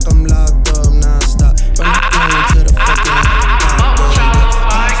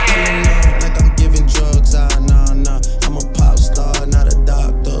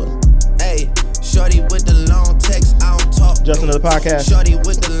podcast. Shorty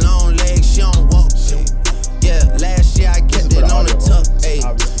with the long legs, she don't walk. Yeah, last year I kept it on the tuck. Ayy,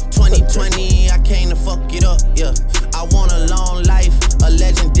 2020 I came to fuck it up. Yeah, I want a long life, a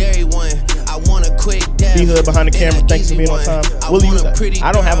legendary one. I want a quick death. B-Hood behind the camera. Thanks for being on time. We'll use that.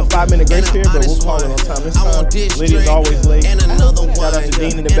 I don't have a 5-minute grace period, but we'll call it on time this time. Lydia's always late. And another one. Shout out to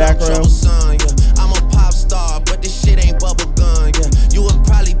Dean in the background. I'm a pop star, but this shit ain't bubble gun. Yeah, you would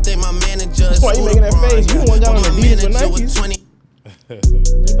probably think my manager is. That's why you making that face. You the one down on the D's with Nikes.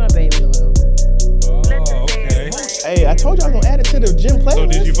 Leave my baby alone. Oh, okay. Hey, I told you I was gonna add it to the gym playlist. So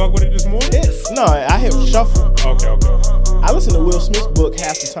did you fuck with it this morning? No, I hit shuffle. Okay. I listened to Will Smith's book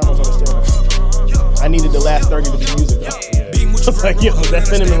half the time I was on the stereo. I needed the last 30 to be music. I was like, yo, that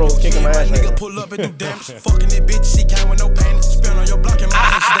cinnamon roll is kicking my ass right now. Pull up and do damage. Fucking that bitch, she came with no panic. Spin on your block and my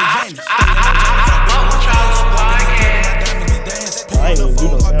hands, they vanish. I ain't even do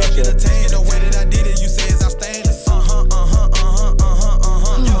no sound check. The way that I did it, you say is outstanding.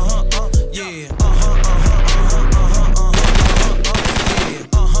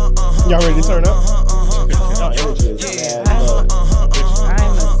 Y'all ready to turn up? Y'all energy is mad low.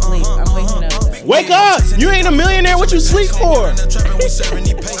 I'm asleep. I'm waking up. Wake up! You ain't a millionaire. What you sleep for? I'm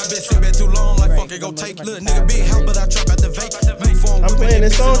playing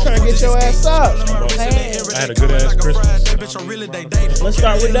this song trying to get your ass up. I had a good ass Christmas. Let's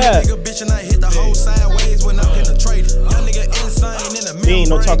start with that. Me ain't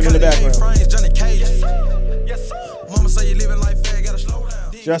no talking in the background.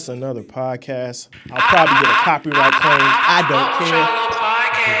 Just another podcast. I'll probably get a copyright claim. I don't care.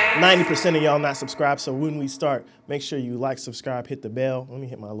 90% of y'all not subscribed, so when we start, make sure you like, subscribe, hit the bell. Let me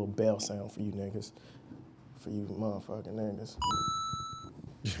hit my little bell sound for you niggas. For you motherfucking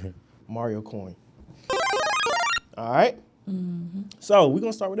niggas. Mario coin. All right? Mm-hmm. So we're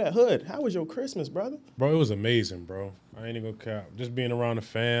going to start with that. Hood, how was your Christmas, brother? Bro, it was amazing, bro. I ain't even gonna cap. Just being around the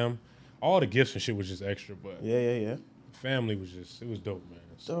fam. All the gifts and shit was just extra, but Yeah. family was just, it was dope, man.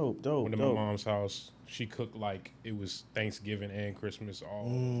 Dope. Went to my mom's house. She cooked like it was Thanksgiving and Christmas all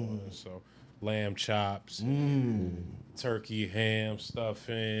in one. So lamb chops, turkey, ham,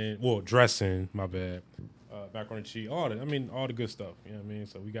 stuffing, dressing, my bad. Macaroni and cheese, all the good stuff. You know what I mean?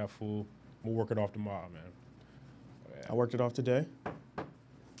 So we got food. We'll work it off tomorrow, man. Yeah. I worked it off today.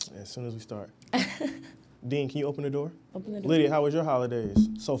 As soon as we start. Dean, can you open the door? Open the door. Lydia, how was your holidays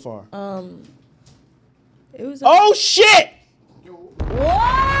so far? It was. Oh shit!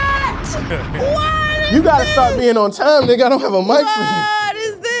 What? What? You gotta start being on time, nigga. I don't have a mic for you. What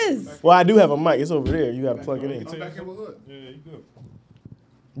is this? Well, I do have a mic. It's over there. You gotta plug it in. I'm back here with Hood. Yeah, you good.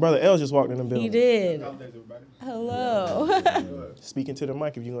 Brother L just walked in the building. He did. Hello. Speaking to the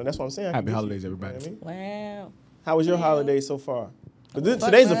mic if you want. That's what I'm saying. Happy holidays, everybody. You know what I mean? Wow. How was your holiday so far?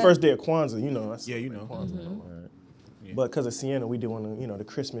 Today's the first day of Kwanzaa, you know. Yeah, you know. But because of Sienna, we doing the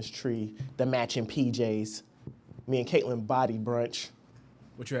Christmas tree, the matching PJs. Me and Caitlin body brunch.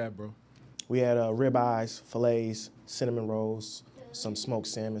 What you have, bro? We had ribeyes, fillets, cinnamon rolls, some smoked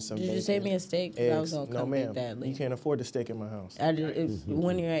salmon, some Did bacon, you save me a steak? 'Cause I was eggs. gonna No, come ma'am. get that later. You can't afford the steak in my house. I did.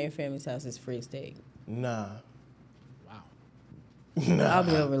 When you're at your family's house, it's free steak. Nah. I'll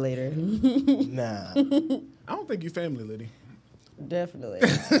be over later. Nah. I don't think you family, Liddy. Definitely.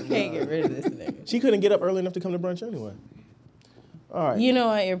 Can't get rid of this nigga. She couldn't get up early enough to come to brunch anyway. All right. You know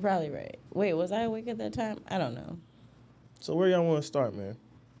what? You're probably right. Wait, was I awake at that time? I don't know. So where y'all want to start, man?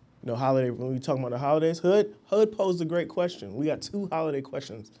 Holiday. When we talking about the holidays, Hood posed a great question. We got 2 holiday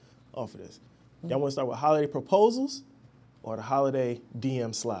questions off of this. Y'all want to start with holiday proposals or the holiday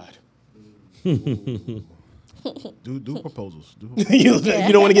DM slide? Do proposals. You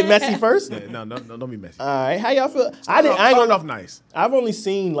don't want to get messy first? Yeah, no, don't be messy. All right, how y'all feel? I ain't going off nice. I've only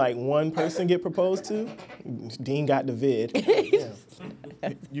seen like one person get proposed to. Dean got the vid.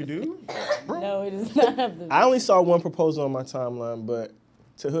 You do? No, it does not have the. I only saw one proposal on my timeline, but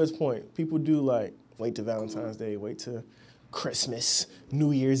to Hood's point, people do like wait to Valentine's Day, wait to Christmas,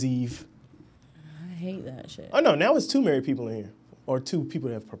 New Year's Eve. I hate that shit. Oh no, now it's 2 married people in here, or 2 people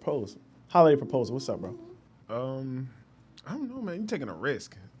that have proposed. Holiday proposal. What's up, bro? I don't know, man. You're taking a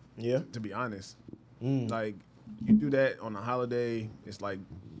risk. Yeah. To be honest, like you do that on a holiday, it's like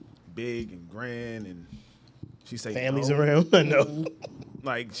big and grand, and she say Families no. around. I know.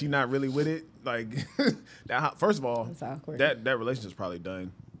 Like she not really with it. Like that. First of all, That's awkward. that relationship's probably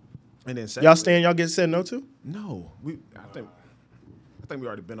done. And then Y'all staying? Y'all get said no to? No, I think we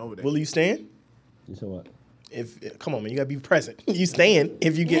already been over that. Will you stand? You said what? If come on, man, you gotta be present. You stand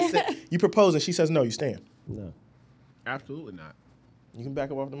if you get set. You propose and she says no, you stand. No. Absolutely not. You can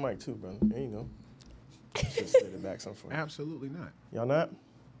back up off the mic too, brother. There you go. Just slid it back some for you. Absolutely not. Y'all not?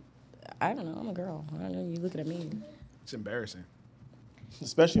 I don't know. I'm a girl. I don't know. You looking at me. It's embarrassing.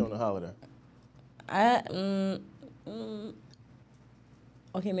 especially on the holiday.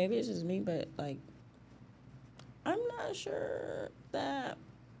 Okay, maybe it's just me, but like, I'm not sure that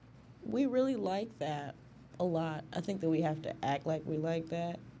we really like that a lot. I think that we have to act like we like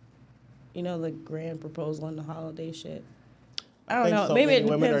that. You know, the grand proposal on the holiday shit. I don't know. So Maybe it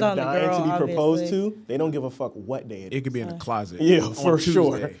many women depends are on the dying girl. to be proposed obviously. to. They don't give a fuck what day it is. It could be in the closet. Yeah, on for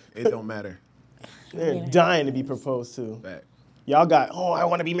sure. Tuesday. It don't matter. They're dying to be proposed to. Fact. Y'all got, I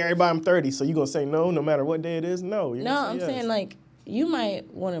want to be married by I'm 30. So you gonna say no matter what day it is? No. You're No, gonna say I'm yes. saying like you might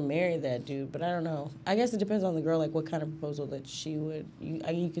want to marry that dude, but I don't know. I guess it depends on the girl, like what kind of proposal that she would.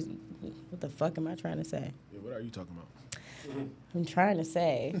 What the fuck am I trying to say? Yeah, what are you talking about? I'm trying to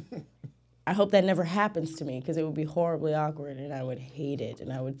say, I hope that never happens to me because it would be horribly awkward and I would hate it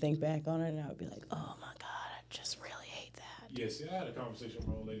and I would think back on it and I would be like, oh my God, I just really hate that. Yeah, see, I had a conversation with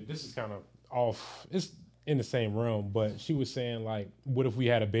my old lady. This is kind of off. It's in the same realm, but she was saying, like, what if we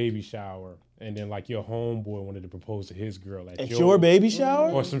had a baby shower and then, like, your homeboy wanted to propose to his girl at your baby shower?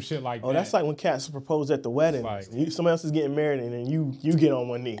 or some shit like that. Oh, that's like when cats propose at the wedding. Like- Somebody else is getting married and then you get on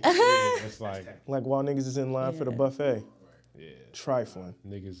one knee. Yeah, it's like, Like while niggas is in line for the buffet. yeah, Trifling.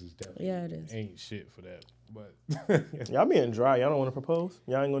 niggas is definitely Yeah, it is. ain't shit for that. But Y'all being dry. Y'all don't want to propose?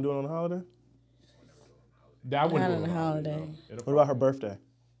 Y'all ain't gonna do it on the holiday? that wouldn't Not go on the holiday. no. It'll What about her birthday?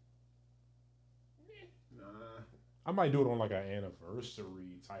 I might do it on like an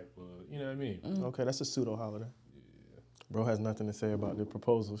anniversary type of, you know what I mean? Okay, that's a pseudo holiday. Bro has nothing to say about the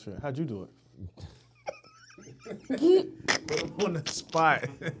proposal shit. How'd you do it? Put him on the spot.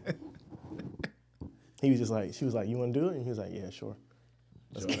 He was just like, she was like, you want to do it? And he was like, yeah, sure.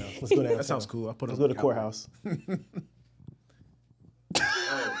 Let's go down. Let's go down. That sounds cool. I'll put Let's him go to the courthouse.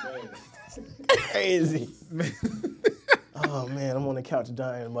 Crazy. Oh man, I'm on the couch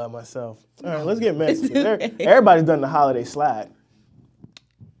dying by myself. All right, let's get messy. Everybody's done the holiday slide.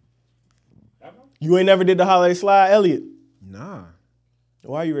 You ain't never did the holiday slide, Elliot? Nah.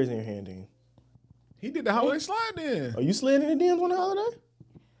 Why are you raising your hand, Dean? He did the holiday slide then. Are you slid in the DMs on the holiday?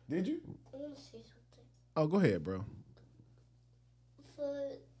 Did you? I want to say something. Oh, go ahead, bro. For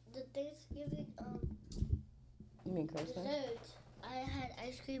the Thanksgiving You mean Christmas? dessert, I had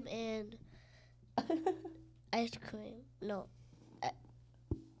ice cream and ice cream. No,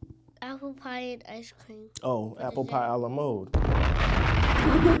 apple pie and ice cream. Oh, apple pie a la mode.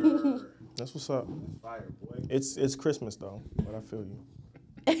 That's what's up. Fire, boy. It's Christmas though, but I feel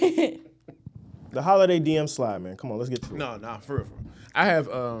you. The holiday DM slide, man. Come on, let's get to it. No, for real. I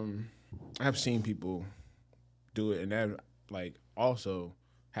have seen people do it, and that like also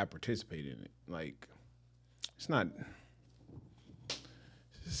have participated in it. Like, it's not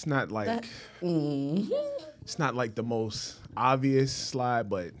like it's not like the most obvious slide,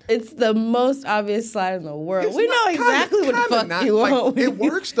 but It's the most obvious slide in the world. it's We know not- exactly what the kinda fuck not, you like, want. It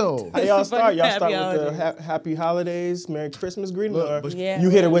works though. How y'all start? Y'all start Happy with the happy holidays, Merry Christmas greeting, Look, or but- Yeah. you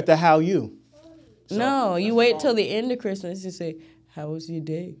hit it with the how you? No, you wait till the end of Christmas to say, how was your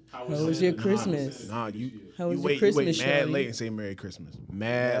day? How was your Christmas? Nah, you How was your wait Christmas, mad shawty? late and say Merry Christmas.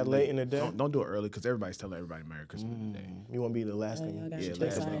 Mad late in the day? Don't do it early because everybody's telling everybody Merry Christmas today. You want to be the last thing. y'all got Yeah, your last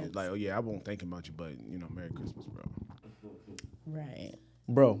Christmas. minute, like, oh yeah, I won't think about you, but you know, Merry Christmas, bro. Right.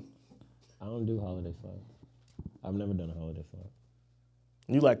 Bro, I don't do holiday slides. I've never done a holiday slide.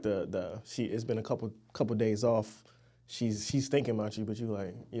 you like it's been a couple days off. She's thinking about you, but you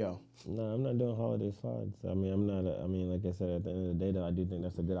like, yo. No, I'm not doing holiday slides. I mean, like I said, at the end of the day, though, I do think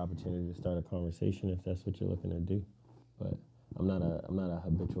that's a good opportunity to start a conversation if that's what you're looking to do. But I'm not a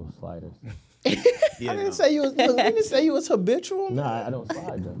habitual slider. Yeah, I didn't say you was. You didn't say you was habitual. No, I don't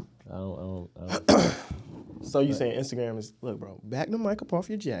slide though. I don't. So you saying Instagram is look, bro? Back the mic up off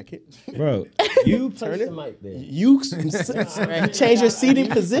your jacket. Bro, you Turn place it. the mic there. You change your seating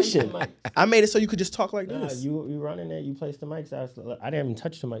position. mic. I made it so you could just talk like Nah, this. you running there. You place the mic. So I didn't even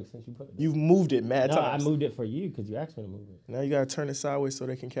touch the mic since you put it. You've moved it mad No, times. I moved it for you because you asked me to move it. Now you gotta turn it sideways so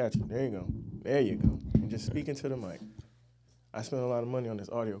they can catch it. There you go. There you go. And just speak into the mic. I spent a lot of money on this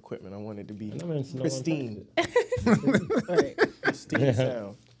audio equipment. I want it to be And I mean, no one pristine. touched it. Right. Pristine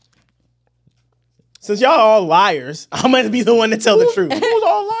sound. Since y'all all liars, I'm gonna be the one to tell the truth. Who's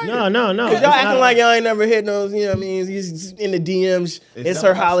all liars? No. Y'all acting like y'all ain't never hit those, you know what I mean? He's in the DMs. It's that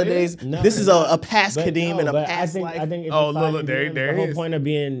her what I holidays. said? No, this is a past But Kadeem no, and a but past life. I think if Oh, you slide look, in there the it whole is. point of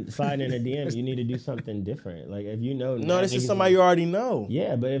being sliding in a DM, you need to do something different. Like if you know. No, now this is niggas somebody you already know.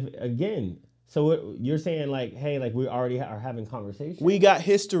 Yeah, but if again, so what, you're saying like, hey, like we already are having conversations. We got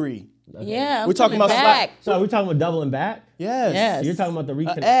history. Yeah, I'm We're talking coming about back. So are we talking about doubling back? Yes. Yes. You're talking about the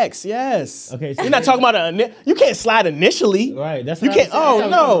reconnect. X, yes. Okay, so You're not talking about you can't slide initially. Right. That's You what I'm can't. saying.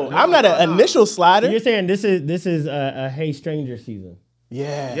 Oh no, I'm not an initial slider. So you're saying this is a hey stranger season.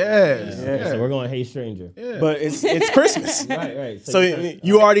 Yeah. Yes. Yeah. So we're going Hey Stranger. But it's Christmas. Right. So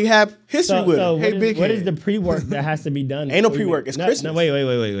you already have history with it. Hey, what is the pre-work that has to be done? Ain't no before you pre-work, make- it's no, Christmas. No,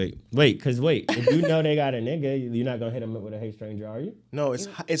 wait. Because if you know they got a nigga, you're not gonna hit them with a Hey Stranger, are you? No,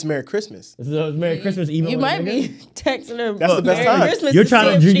 it's Merry Christmas. So it's Merry Christmas even You with a might be nigga? texting her. That's the best Merry time. Christmas You're to trying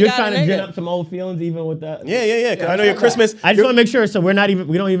see to if she you're got trying a to nigga. gin up some old feelings even with that. Yeah. Because I know your Christmas. I just want to make sure, so we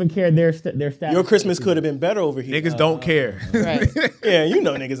don't even care their status. Your Christmas could have been better over here. Niggas don't care. Right. Yeah, you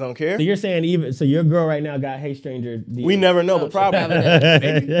know niggas don't care. So you're saying even so your girl right now got Hey Stranger. DM. We never know, but probably.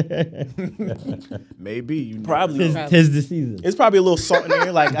 Maybe. You know. Probably. Tis the season. It's probably a little salt in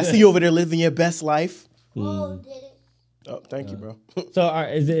there. Like, I see you over there living your best life. Oh, did it? Oh, thank you, bro. So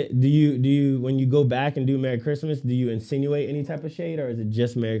do you when you go back and do Merry Christmas, do you insinuate any type of shade or is it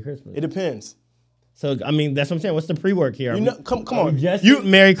just Merry Christmas? It depends. So I mean that's what I'm saying. What's the pre-work here? You know, come on. Just you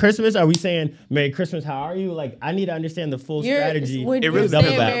Merry Christmas? Are we saying Merry Christmas? How are you? Like I need to understand the full strategy. When you're really saying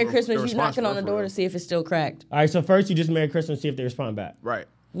doesn't Merry matter. Christmas, The you're knocking on the response door for to see if it's still cracked. All right. So first you just Merry Christmas, see if they respond back. Right.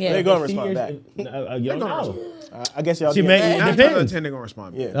 Yeah. They're gonna See, respond back. you don't know. I guess y'all She get may- it. It 9 depends. times out of 10 they're gonna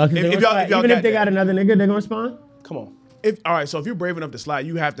respond. Yeah. If If y'all even got if they that. got another nigga, they're gonna respond. Come on. All right, so if you're brave enough to slide,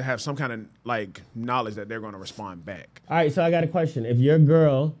 you have to have some kind of like knowledge that they're gonna respond back. All right. So I got a question. If your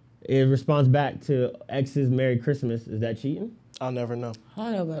girl responds back to ex's Merry Christmas, is that cheating? I'll never know. I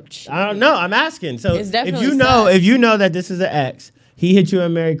don't know about shit. I don't know. I'm asking. So It's if definitely you know, sad. if you know that this is an ex, he hit you a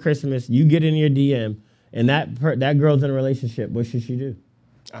Merry Christmas, you get in your DM, and that girl's in a relationship. What should she do?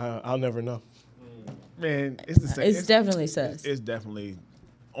 I'll never know. Man, it's the same. It's definitely sus. It's definitely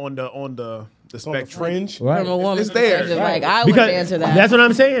on the On the spectrum. fringe. Right. From a woman's It's there. perspective, Right. like I Because wouldn't answer that. that's what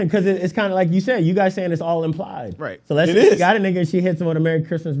I'm saying. Because it's kind of like you said. You guys saying it's all implied. Right. So let's It say you is. got a nigga and she hits him with a Merry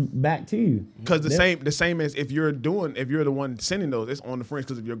Christmas back to you. Because the same as if you're the one sending those, it's on the fringe.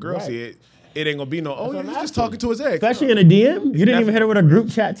 Because if your girl Right. see it, it ain't gonna be no. Oh, what yeah, I'm he's just asking. talking to his ex. Especially in a DM. You didn't even hit her with a group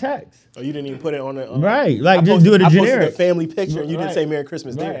chat text. Oh, you didn't even put it on the. Right. Like I just do it a I posted generic. a family picture and you didn't Right. say Merry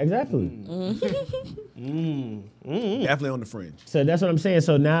Christmas Right. there. Exactly. Definitely on the fringe. So that's what I'm saying.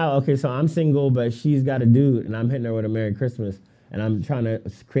 So now, okay, so I'm single, but she's got a dude, and I'm hitting her with a Merry Christmas, and I'm trying to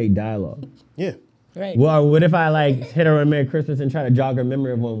create dialogue. Yeah. right. Well, what if I like hit her with a Merry Christmas and try to jog her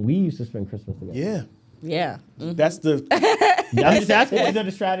memory of when we used to spend Christmas together? Yeah. Yeah. That's the. I'm just asking. These are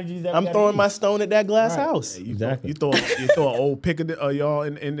the strategies that we I'm gotta throwing use. my stone at that glass Right. house. Exactly. You throw an old pic of y'all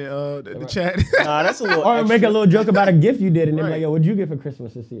in the chat. Nah, that's a little. Or make a extra. little joke about a gift you did, and then be like, Right. "Yo, what'd you get for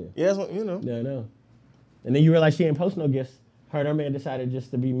Christmas this year?" Yeah, that's what, you know. No, no. And then you realize she didn't post no gifts. Her and her man decided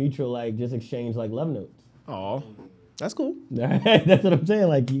just to be mutual, like just exchange like love notes. Aw. That's cool, That's what I'm saying.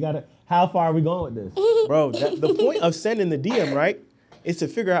 Like you gotta. How far are we going with this? bro. The point of sending the DM, right, is to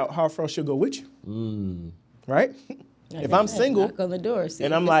figure out how far she'll go with you. Right? Like If I I'm said, single knock on the door, see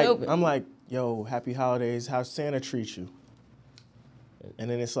and if I'm it's like, open. yo, happy holidays. How Santa treat you? And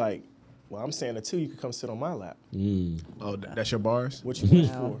then it's like, well, I'm Santa too. You could come sit on my lap. Oh, that's your bars. What you wish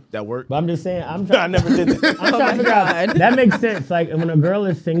for? That work. But I'm just saying. I'm I trying. never did that. I'm trying to figure out. That makes sense. Like when a girl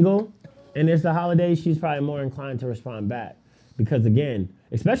is single and it's the holidays, she's probably more inclined to respond back because again,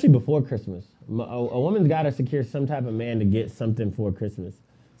 especially before Christmas, a woman's got to secure some type of man to get something for Christmas.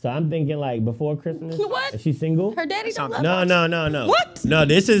 So I'm thinking like before Christmas. What? If she's single. Her daddy don't love No. What? No,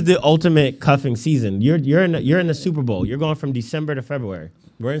 this is the ultimate cuffing season. You're in the Super Bowl. You're going from December to February.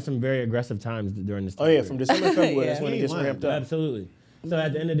 We're in some very aggressive times during this time. Oh yeah, period. from December to February. That's Yeah. when it gets ramped up. Absolutely. So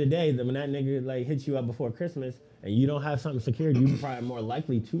at the end of the day, when that nigga like hits you up before Christmas and you don't have something secured, you're probably more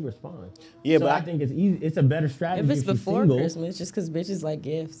likely to respond. Yeah, so but I think it's easy. It's a better strategy If it's she's before single. Christmas, just because bitches like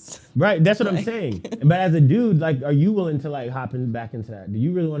gifts. Right, that's what I'm saying. But as a dude, like, are you willing to like hop back into that? Do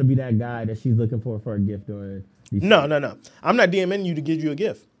you really want to be that guy that she's looking for a gift during? No. I'm not DMing you to give you a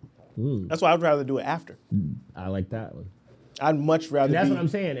gift. That's why I'd rather do it after. I like that one. I'd much rather. That's be what I'm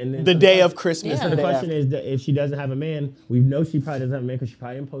saying. And then The day of Christmas. Yeah. and the day question after. is that if she doesn't have a man, we know she probably doesn't have a man because she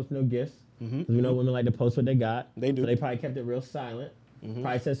probably didn't post no gifts. Because we know women like to post what they got. They do. So they probably kept it real silent.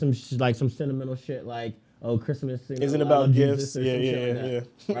 Probably said some some sentimental shit like, "Oh, Christmas Isn't I about love gifts." Jesus," or Yeah, some yeah, shit like that.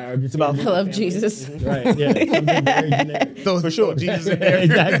 yeah. Right, or just about- saying I love family. Jesus. Right, yeah, something very generic. For sure. Jesus in there.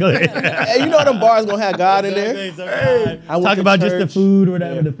 Exactly. Hey, you know them bars gonna have God in there. Hey, I went talk to about just the church. food or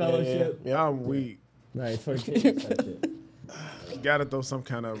whatever, Yeah, the yeah, fellowship. yeah. I'm weak. Right, it's for the kids. That shit. You gotta throw some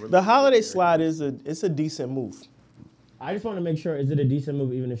kind of. The holiday slide is a decent move. I just want to make sure, is it a decent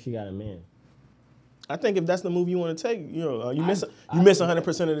move even if she got a man? I think if that's the move you want to take, you miss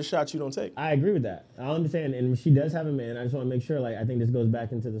 100% of the shots you don't take. I agree with that. I understand, and if she does have a man, I just want to make sure. Like, I think this goes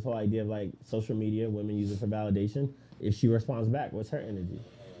back into this whole idea of like social media, women use it for validation. If she responds back, what's her energy?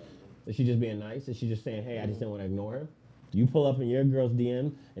 Is she just being nice? Is she just saying, "Hey, I just didn't want to ignore him"? You pull up in your girl's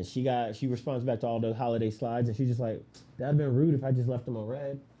DM and she responds back to all the holiday slides and she's just like, that'd been rude if I just left them on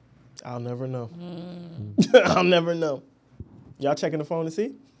red. I'll never know. I'll never know. Y'all checking the phone to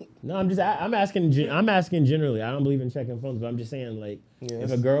see? No, I'm asking generally. I don't believe in checking phones, but I'm just saying like Yes.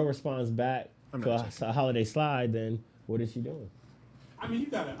 if a girl responds back I'm to not a holiday slide, then what is she doing? I mean,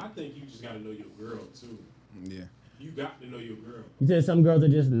 I think you just gotta know your girl too. Yeah. You got to know your girl. You said some girls are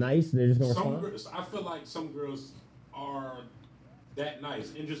just nice, they're just gonna Some respond? girls, I feel like some girls are that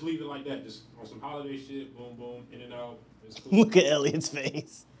nice and just leave it like that, just on some holiday shit, boom, boom, in and out. It's cool. Look at Elliot's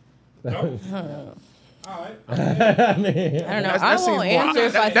face. No. All right. I mean, I don't know. I seems won't more- answer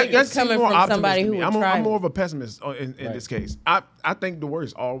if I that- think that it's seems coming more from somebody optimistic who to me. would try. I'm more of a pessimist in Right. this case. I think the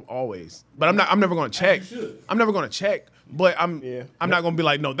worst always, but I'm never going to check. you should. I'm never going to check, but I'm Yeah. not going to be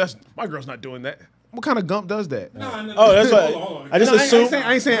like, no, that's my girl's not doing that. What kind of gump does that? No, Oh, that's hold what on. I just No, assumed.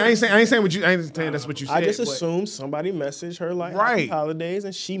 I ain't saying what you. I ain't saying that's what you said. I just but- assumed somebody messaged her like happy Right. holidays,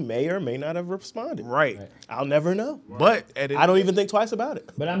 and she may or may not have responded. Right. I'll never know. But I don't even think twice about it.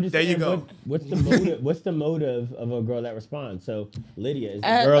 but I'm just There you saying, go. what's the motive? What's the motive of a girl that responds? So Lydia, is the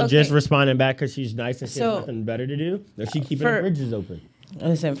Uh, girl okay. just responding back because she's nice and she So, has nothing better to do? Or is she keeping for- the bridges open?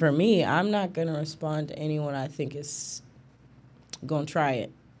 Listen, for me, I'm not gonna respond to anyone I think is gonna try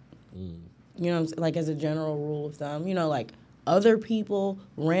it. You know what I'm saying? Like as a general rule of thumb, you know, like other people,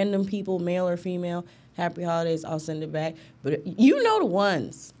 random people, male or female, happy holidays, I'll send it back. But you know the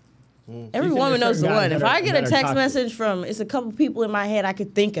ones. Every You said woman there's knows the certain one. guys If that are- I get that a are text toxic. message from, it's a couple people in my head I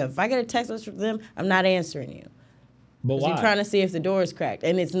could think of. If I get a text message from them, I'm not answering you. But 'Cause why? you're trying to see if the door is cracked,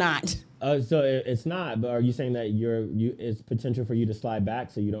 and it's not. So it's not. But are you saying that it's potential for you to slide back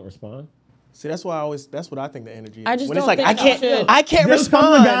so you don't respond? See, that's what I think the energy is. I just when it's don't like think I I can't, should. I can't Those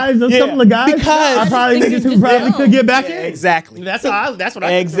couple respond. of guys, those couple of guys, because are probably think niggas you who just probably don't. could get back Yeah, in. exactly. That's what I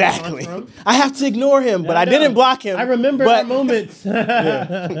think Exactly. from. I have to ignore him, but I know. didn't block him. I remember but our moments.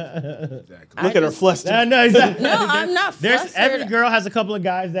 Exactly. Look at her flustered. I know exactly. No, I'm not There's every flustered. girl has a couple of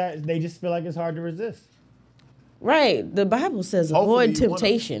guys that they just feel like it's hard to resist. Right. The Bible says Hopefully avoid you wanna-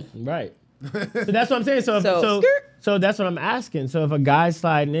 temptation. Right. So that's what I'm saying. So So, so that's what I'm asking. So if a guy's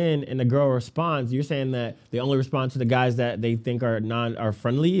sliding in and the girl responds, you're saying that they only respond to the guys that they think are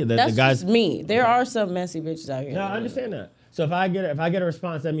friendly. That That's the guys. just me. There are some messy bitches out here. No, I understand that. So if I get a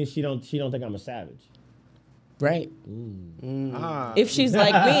response, that means she don't think I'm a savage. Right. Ah, If she's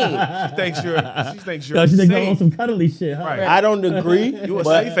like me. she thinks you're. She thinks you're. So she thinks I'm on safe. some cuddly shit, huh? Right. I don't agree. You a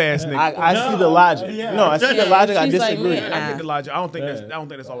but safe ass nigga. I see the logic. Yeah. No, I see the Yeah, logic. I she's like disagree. me. I get the logic. I don't think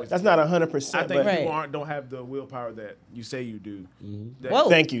that's always. That's not 100%. I think but people Right. don't have the willpower that you say you do. That- Whoa.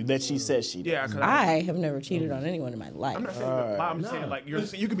 thank you that she said she did. Yeah, 'cause I have never cheated on anyone in my life. I'm not saying you're lying. I'm just saying like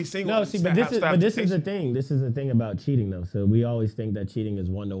you could be single. No, and see, still but this have is staff the temptation. thing. This is the thing about cheating, though. So we always think that cheating is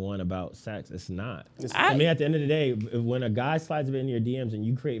 1-to-1 about sex. It's not. I mean, at the end of the day, when a guy slides a bit in your DMs and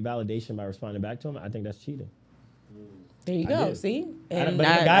you create validation by responding back to him, I think that's cheating. There you go. did. See? But And if a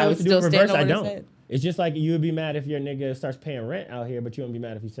guy I wants would to do it still reverse, stand I on what don't. he said. It's just like you would be mad if your nigga starts paying rent out here, but you wouldn't be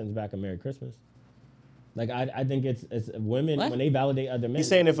mad if he sends back a Merry Christmas. Like I think it's women What? when they validate other men. You're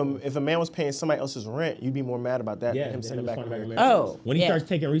saying if a man was paying somebody else's rent, you'd be more mad about that yeah, than him then sending back a responding Merry back a Merry Oh, Christmas. When he yeah. starts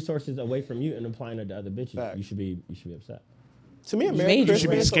taking resources away from you and applying it to other bitches, Facts. you should be upset. To me, a Merry Major Christmas. should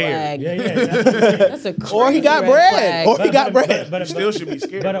be red scared. flag. Yeah, yeah. That's That's a Or he crazy got red bread. flag. Or he got bread. But Still should be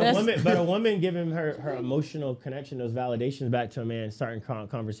scared. But That's- a woman giving her emotional connection, those validations back to a man, starting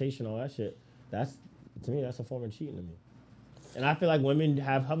conversation, all that shit. That's to me, that's a form of cheating to me. And I feel like women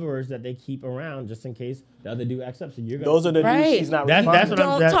have hoverers that they keep around just in case the other dude acts up. So you're gonna Those are the dudes Right. she's not That's responding what to. I'm-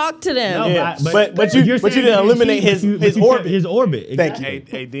 Don't that- talk to them. No, Yeah, but but you you're saying didn't eliminate cheat, but his you kept orbit. His orbit. Thank Exactly.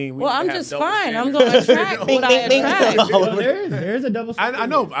 Hey, Dean. We Well, I'm have just double fine. I'm standards. going to attract what I attract. Well, there's a double. I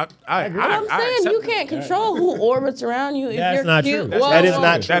know. I But I'm saying accept you that. can't control who orbits around you if That's you're not cute. true. Whoa, That is whoa,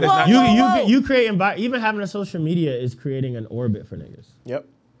 not true. That is whoa, not whoa, true. whoa. You create even having a social media is creating an orbit for niggas. Yep.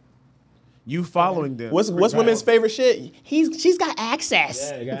 You following them. What's women's favorite shit? She's got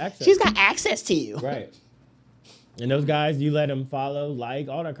access. Yeah, you got access. She's got access to you. Right. And those guys, you let them follow, like,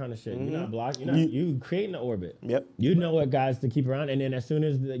 all that kind of shit. You're not blocking. You creating an orbit. Yep. You know what guys to keep around, and then as soon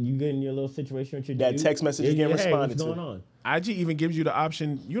as you get in your little situation with your That dude, text message you yeah, getting hey, responded what's to. going on? IG even gives you the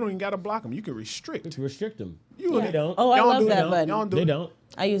option. You don't even gotta block them. You can restrict. To restrict them. You They don't. Oh, I Y'all love do that it. button. Y'all do They it. don't.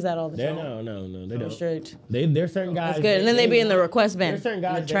 I use that all the They time. no, they don't. Restrict. There's certain guys. That's good. And then they be in the request bin. There's certain in the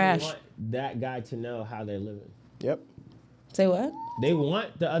guys that trash. want that guy to know how they're living. Yep. Say what? They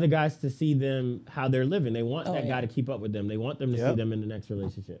want the other guys to see them how they're living. They want Oh, that yeah. guy to keep up with them. They want them to see Yep. them in the next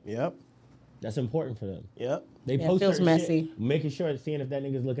relationship. Yep. That's important for them. Yep. They Yeah, it post feels certain shit, messy. making sure seeing if that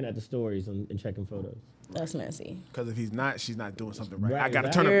nigga's looking at the stories and checking photos. That's messy. Because if he's not, she's not doing something right. Right, I gotta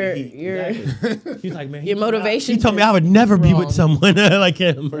exactly. turn up the heat. You're Exactly. She's like, man, Your motivation He told me is I would never be with wrong. someone like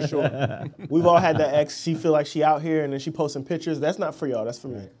him. For sure. We've all had that ex. She feel like she out here and then she posting pictures. That's not for y'all. That's for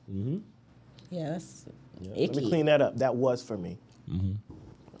me. yeah, that's Let me icky. clean that up. That was for me.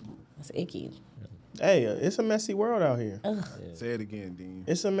 That's icky. Hey, it's a messy world out here. Say it again, Dean.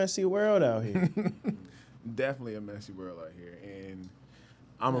 It's a messy world out here. Definitely a messy world out here, and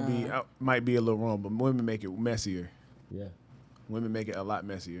I might be a little wrong, but women make it messier. Yeah. Women make it a lot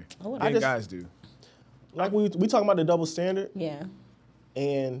messier would- than I just- guys do. Like we talking about the double standard, Yeah.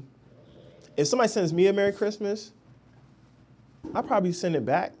 and if somebody sends me a Merry Christmas, I probably send it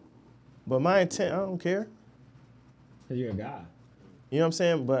back. But my intent, I don't care. Because you're a guy. You know what I'm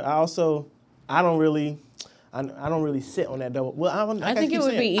saying? But I don't really sit on that double. Well, I think it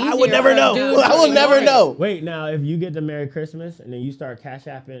would be I easier would never for a know. dude I to will never ignore it. know. Wait, now if you get the Merry Christmas and then you start cash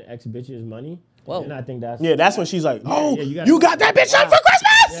apping ex bitches money, Whoa. then I think that's Yeah, that's when she's like, "Oh, yeah, you got that bitch up for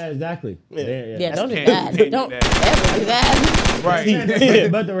Christmas." Yeah, exactly. Yeah, Yeah, don't do can't- that. can't do Don't that. ever do that.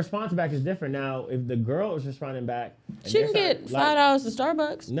 Right. But the response back is different now. If the girl is responding back, and She can they're get like- $5 to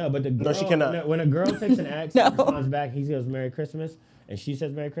Starbucks. No, but the girl, she cannot. When a girl takes an ex No. and responds back, he goes Merry Christmas, and she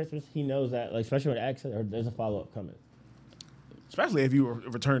says Merry Christmas. He knows that, like especially with an ex, there's a follow up coming. Especially if you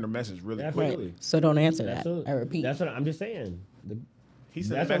return the message really quick. Absolutely. So don't answer that. Absolutely. I repeat. That's what I'm just saying. He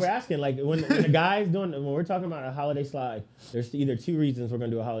said That's what we're asking. Like when the guy's doing, when we're talking about a holiday slide, there's either two reasons we're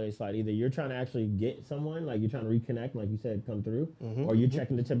gonna do a holiday slide. Either you're trying to actually get someone, like you're trying to reconnect, like you said, come through, or you're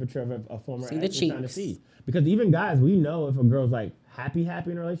checking the temperature of a former See ex the and trying to cheeks. see. Because even guys, we know if a girl's like happy in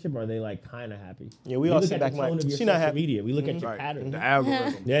a relationship, or are they like kind of happy. Yeah, we all look sit at back the and tone like, of your she not social happy. media. We look at your Right. pattern. The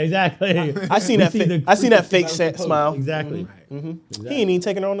algorithm. Yeah, exactly. I seen We that. see the I seen that fake frequency of the post. smile. Exactly. He ain't even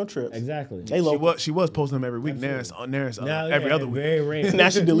taking her on no trips. Exactly. They low. She was posting them every week. Now it's Now, every yeah, other week. Very rare. Now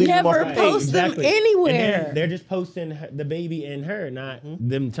she deleted them off Never her post page. them anywhere. And they're just posting the baby and her, not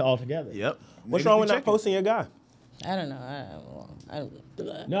them all together. Yep. What's Niggas wrong be with not checking. posting your guy? I don't know. I don't.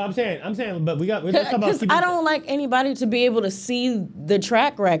 No, I'm saying, but we're just talking about Because keeping I don't like anybody to be able to see the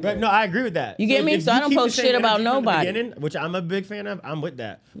track record. Right, no, I agree with that. You get me? if So I you don't keep the post same shit about energy from the nobody. beginning, which I'm a big fan of. I'm with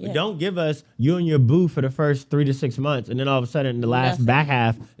that. Yeah. But don't give us you and your boo for the first 3 to 6 months, and then all of a sudden in the last Nothing. back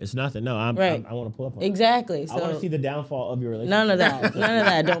half, it's nothing. No, I Right. want to pull up on it. Exactly. I want to So see the downfall of your relationship. none of that. None of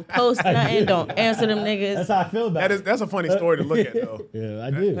that. Don't post nothing. Don't answer them niggas. That's how I feel about it. That's a funny story to look at though. Yeah,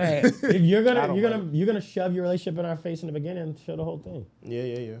 I do. Right. If you're I don't you're gonna shove your relationship in our face in the beginning, show the whole thing.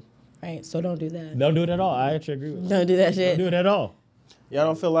 Yeah. Right. So don't do that. Don't do it at all. I actually agree with you. Don't do that Don't shit. do it at all. Y'all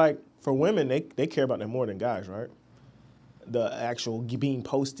don't feel like for women they care about that more than guys, right? The actual being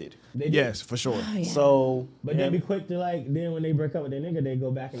posted. They do. Yes, for sure. Oh, yeah. So, But they be quick to then when they break up with their nigga, they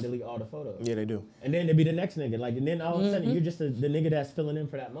go back and delete all the photos. yeah, they do. And then they be the next nigga. Like, and then all of a sudden, you're just the nigga that's filling in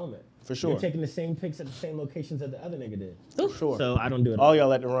for that moment. For sure. You're taking the same pics at the same locations that the other nigga did. For sure. So I don't do it. All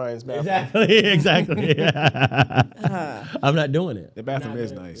y'all at the Ryan's bathroom. Exactly. I'm not doing it. The bathroom I'm not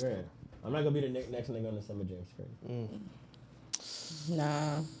is gonna- nice. yeah. I'm not gonna be the next nigga on the Summer Jam screen.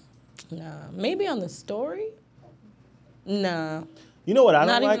 Nah. Maybe on the story. Nah. You know what I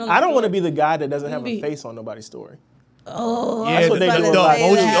Not don't even like? on the I don't want to story. be the guy that doesn't have a Be- face on nobody's story. Oh, Yeah, That's what they I was do. about Like, to say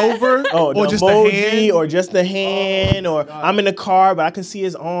emoji that. over, Oh, or the just emoji, the hand, or just the hand, or I'm in the car, but I can see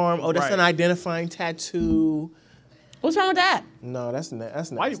his arm. Oh, that's Right. an identifying tattoo. What's wrong with that? No, that's Why nasty.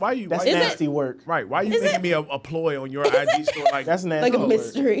 you- That's why you- nasty work. right? Why are you Is making it? me a ploy on your IG story? Like That's nasty. Like a work.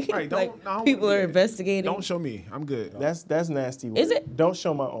 mystery. Right, don't- Like no, I don't people wanna are do that. investigating. Don't show me. I'm good. That's nasty work. Is it? Don't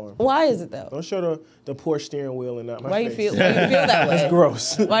show my arm. Why is it though? Don't show the poor steering wheel and not my Why do face. you feel that way?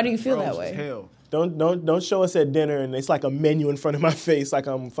 Gross. Why do you feel Gross that as way? hell. Don't show us at dinner and it's like a menu in front of my face, like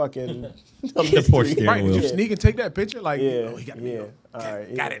I'm fucking. The poor steering Right? Did you Yeah. sneak and take that picture? Like, Yeah, oh, he got yeah. me. All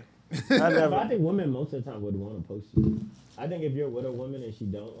right, Got yeah. it. I But I never. think women most of the time would want to post you. I think if you're with a woman and she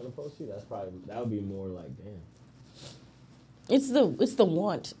don't want to post you, that would be more like, damn. It's the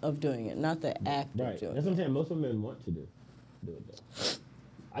want of doing it, not the act Right. of doing That's it. what I'm saying. Most women want to do it though.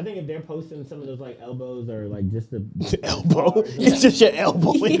 I think if they're posting some of those like elbows or like just the Elbow. It's just your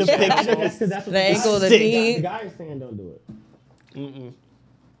elbow in the Yeah. I think picture. that's because that's what The ankle, the Sick. knee. The guy is saying don't do it.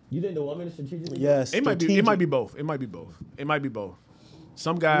 You think the woman is strategically? Yes. It might be strategic. both. It might be both.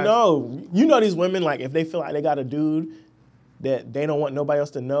 Some guys. No, you know these women, like if they feel like they got a dude that they don't want nobody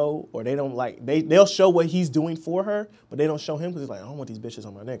else to know, or they don't like, they'll show what he's doing for her, but they don't show him because he's like, I don't want these bitches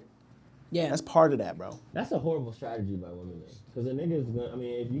on my nigga. Yeah. That's part of that, bro. That's a horrible strategy by women though. Because a nigga's gonna, I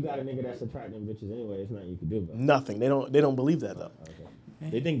mean, if you got a nigga that's attracting bitches anyway, it's nothing you can do about it. Nothing. They don't believe that though. Okay.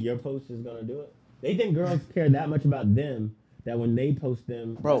 They think your post is gonna do it. They think girls care that much about them that when they post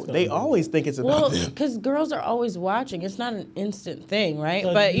them, Bro, they always think it's about Well, them. because girls are always watching. It's not an instant thing, right?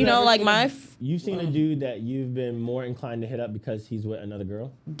 So But, you know, ever like seen you've seen a dude that you've been more inclined to hit up because he's with another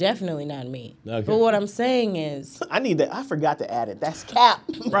girl? definitely not me. Okay. But what I'm saying is, I need that. I forgot to add it. That's cap.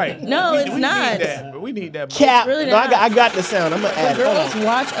 Right. No, it's we not. Need that. We need that. Cap. really No, I not. got the sound. I'm gonna add it. Hold girls on.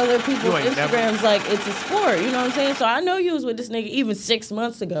 watch other people's You ain't never- Instagrams like it's a sport. You know what I'm saying? So I know you was with this nigga even 6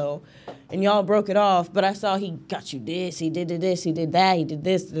 months ago, and y'all broke it off. But I saw he got you this, he did this, he did that, he did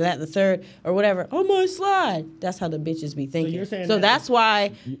this, that, the third, or whatever. On my slide. That's how the bitches be thinking. you're saying So that- that's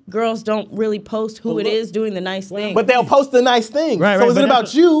why girls don't really post who it look- is doing the nice thing. But they'll post the nice things. Right, So right, is but it about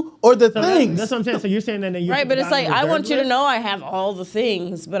that's you or the So things? that's what I'm saying. So you're saying that you right, but it's like I want you to know. know I have all the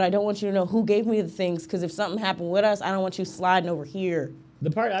things, but I don't want you to know who gave me the things. Because if something happened with us, I don't want you sliding over here. The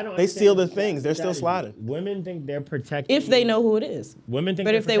part I don't. They understand steal the is things. They're still strategy. sliding. Women think they're protecting. If they know who it is. Women think.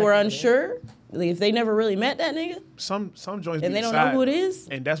 But they're if they were protecting unsure, like if they never really met that nigga, Some joints and be they don't know side, who it is,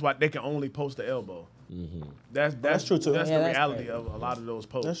 and that's why they can only post the elbow. That's true, too. That's Yeah, the that's reality crazy. of a lot of those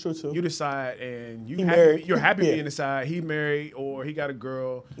posts. That's true, too. You decide, and He married. you're happy Yeah. being inside. He married, or he got a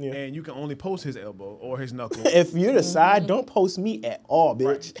girl, Yeah. and you can only post his elbow or his knuckle. If you're the side, don't post me at all,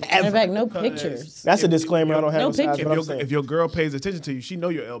 bitch. matter of Ever. fact, no pictures. That's a If- disclaimer. I don't have no no sides, picture. but I'm saying. if your girl pays attention to you, she know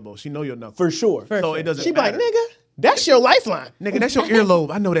your elbow, she know your knuckle. For sure. For so sure. it doesn't She be like, matter. nigga, that's your lifeline. Nigga, that's your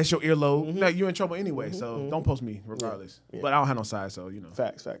earlobe. I know that's your earlobe. Like, you in trouble anyway, so don't post me regardless. But I don't have no side, so you know.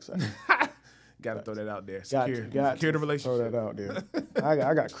 Facts. Gotta throw that out there. Got Secure, to, got secure the to relationship. Throw that out there.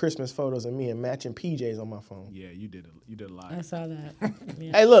 I got Christmas photos of me in matching PJs on my phone. Yeah, you did a lot. I saw that.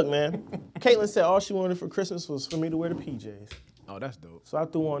 Yeah. Hey, look, man. Caitlin said all she wanted for Christmas was for me to wear the PJs. Oh, that's dope. So I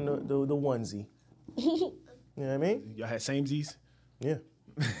threw on the onesie. You know what I mean? Y'all had samesies? Yeah.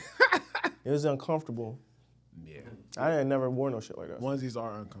 It was uncomfortable. Yeah. I ain't never wore no shit like that. Onesies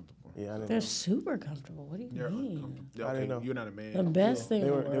are uncomfortable. Yeah, I didn't They're know. super comfortable. What do you They're mean? uncomfortable. I didn't know. You're not a man. The best thing. They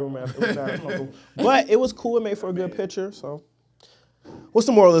in were, the they were world. mad, it was mad uncomfortable. But it was cool. It made for a good picture. So, what's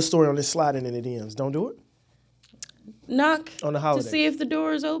the moral of the story on this sliding in the DMs? Don't do it. Knock On the to holidays. see if the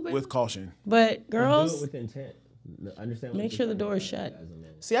door is open. With caution. But Do girls, it with intent. Understand. make sure the door is shut.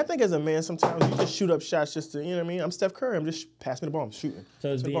 See, I think as a man, sometimes you just shoot up shots just to, you know what I mean? I'm Steph Curry. I'm just pass me the ball. I'm shooting. So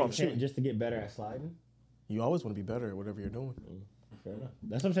is Pass me the the ball, I'm intent shooting. just to get better at sliding? You always want to be better at whatever you're doing. Fair enough.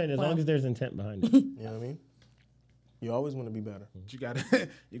 That's what I'm saying. As long as there's intent behind it. You know what I mean? You always want to be better. But you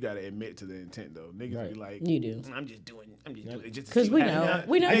gotta admit to the intent though. Niggas Right. be like, You do. I'm just doing it just to 'Cause see we what know. happens."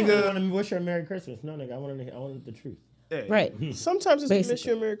 We know. I Nigga, want to wish her a Merry Christmas. No, nigga, I wanted the truth. yeah. Right. Sometimes it's to wish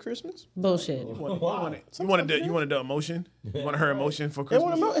Basically. you a Merry Christmas. Bullshit. You wanted the emotion? You wanted her emotion for They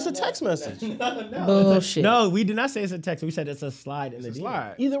want Christmas? to know. It's a text message. Bullshit. No, we did not say it's a text. We said it's a slide in the DM.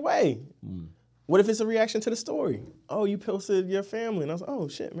 Slide. Either way. What if it's a reaction to the story? Oh, you posted your family. And I was like, oh,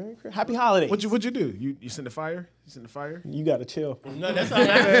 shit, Merry Christmas. Happy holidays. What'd you do? You send the fire? You send the fire? You got to chill. No, that's not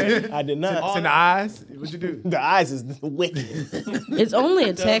happening. I did not. Send the eyes? What'd you do? The eyes is wicked. It's only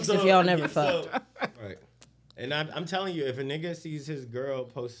a text if y'all never fucked. Right. And I'm telling you, if a nigga sees his girl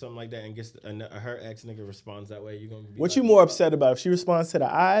post something like that and gets her ex nigga responds that way, you're gonna be. What like, you more upset about? If she responds to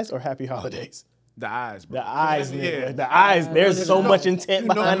the eyes or happy holidays? The eyes, bro. The eyes, nigga. Yeah. The eyes. There's so much intent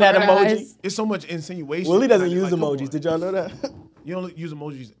behind that the emoji. eyes. It's so much insinuation. Willie doesn't Like, use come emojis. on. Did y'all know that? You don't use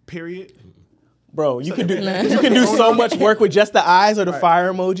emojis, period. Bro, you can do so much work with just the eyes or the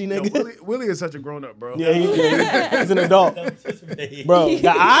fire emoji, Yo, nigga. Willie is such a grown up, bro. Yeah, he's an adult. Bro,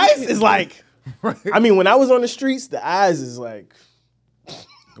 the eyes is like, I mean, when I was on the streets, the eyes is like,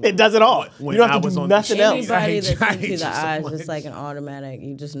 it does it all. When You don't I have to was do on the nothing streets, else. Anybody hate that you- sends I hate you you the so eyes, much. it's like an automatic.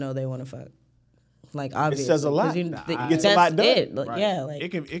 You just know they want to fuck. Like obviously, says a lot. 'cause you- The th- eyes. Gets a that's lot done. it. Like, Right. Yeah, like it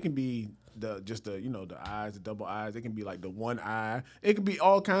can be the eyes, the double eyes. It can be like the one eye. It can be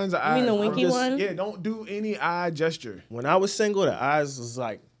all kinds of eyes. mean the bro. winky one? Yeah, don't do any eye gesture. When I was single, the eyes was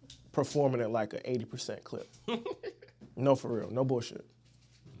like performing at like an 80% clip. No, for real. No bullshit.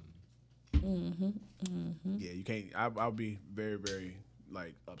 Yeah, you can't. I'll be very, very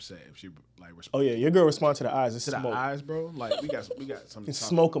like upset if she like responds Oh, yeah. Your girl respond to the eyes. It's to the smoke. eyes, bro. Like we got something. It's to talk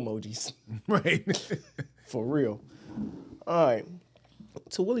smoke emojis. about. Right. For real. All right.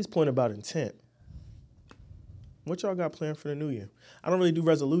 To Willie's point about intent, what y'all got planned for the new year? I don't really do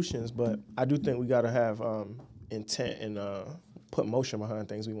resolutions, but I do think we got to have intent and put motion behind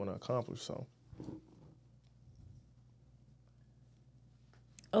things we want to accomplish. So,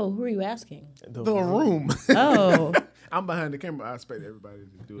 oh, who are you asking? The room. Oh, I'm behind the camera. I expect everybody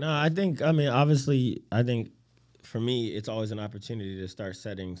to do it. No, obviously, I think for me, it's always an opportunity to start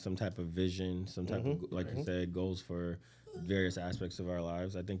setting some type of vision, some type of, like you said, goals for various aspects of our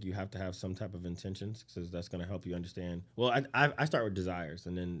lives. I think you have to have some type of intentions because that's going to help you understand. Well, I start with desires,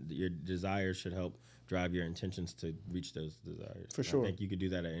 and then your desires should help drive your intentions to reach those desires. For sure. I think you could do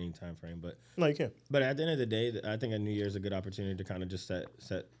that at any time frame, but No, you can't. But at the end of the day, I think a New Year is a good opportunity to kind of just set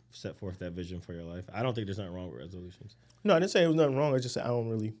forth that vision for your life. I don't think there's nothing wrong with resolutions. No, I didn't say there was nothing wrong. I just said I don't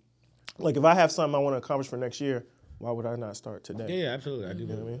really like if I have something I want to accomplish for next year. Why would I not start today? Yeah, absolutely. I do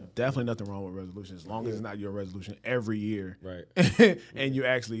believe that. Definitely nothing wrong with resolutions, as long as it's not your resolution every year, Right. and you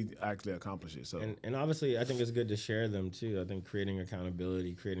actually accomplish it. So And obviously, I think it's good to share them too. I think creating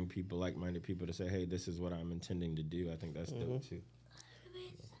accountability, creating people, like-minded people to say, hey, this is what I'm intending to do. I think that's dope too.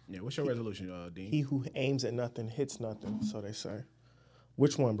 yeah, what's your resolution, Dean? He who aims at nothing hits nothing, so they say.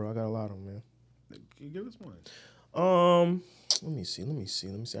 Which one, bro? I got a lot of them, man. Can you give us one? Let me see.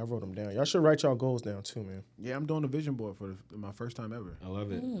 I wrote them down. Y'all should write y'all goals down too, man. Yeah, I'm doing a vision board for my first time ever. I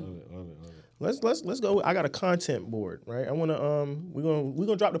love it. Love it. Let's go. I got a content board, right? I want to we're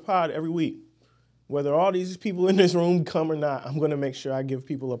gonna drop the pod every week. Whether all these people in this room come or not, I'm gonna make sure I give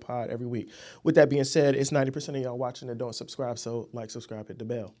people a pod every week. With that being said, it's 90% of y'all watching that don't subscribe, so like, subscribe, hit the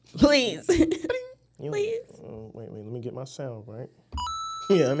bell. Please. You know, Please. wait, let me get my sound right.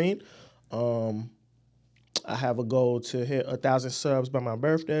 Yeah, I mean, I have a goal to hit 1,000 subs by my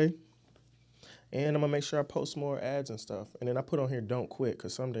birthday, and I'm gonna make sure I post more ads and stuff. And then I put on here, don't quit,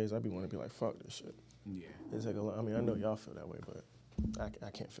 because some days I want to be like, fuck this shit. Yeah. It's like I mean, I know y'all feel that way, but I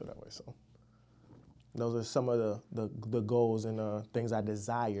can't feel that way. So those are some of the goals and things I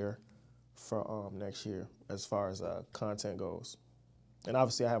desire for next year as far as content goes. And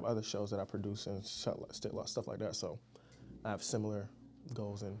obviously, I have other shows that I produce and stuff like that. So I have similar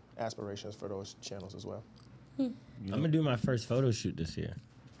goals and aspirations for those channels as well. I'm gonna do my first photo shoot this year.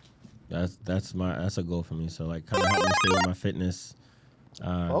 That's a goal for me. So like, kind of help me stay with my fitness.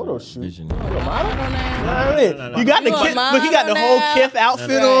 Photo shoot. Vision. You got the You kid, a look, he got the whole model Kith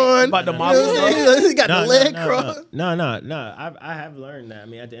outfit on. About the You model know what I'm saying? He got the leg no, cross. no. I have learned that. I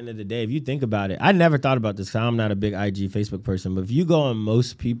mean, at the end of the day, if you think about it, I never thought about this. 'Cause I'm not a big IG, Facebook person, but if you go on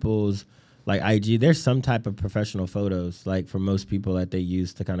most people's like IG, there's some type of professional photos, like for most people that they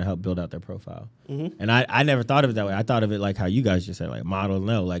use to kind of help build out their profile. And I never thought of it that way. I thought of it like how you guys just said, like model,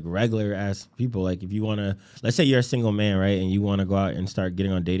 no, like regular ass people. Like if you want to, let's say you're a single man, right? And you want to go out and start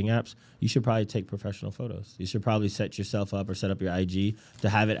getting on dating apps, you should probably take professional photos. You should probably set yourself up or set up your IG to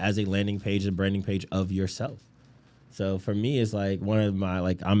have it as a landing page, a branding page of yourself. So for me, it's like one of my,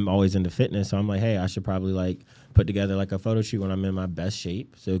 like, I'm always into fitness. So I'm like, hey, I should probably like put together like a photo shoot when I'm in my best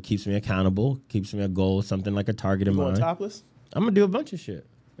shape. So it keeps me accountable, keeps me a goal, something like a target in Going mind. topless? I'm going to do a bunch of shit.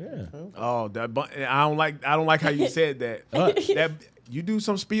 Yeah. Oh, I don't like how you said that. That you do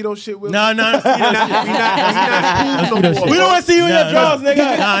some speedo shit with. No. We not no more. We don't want to see you in your drawers,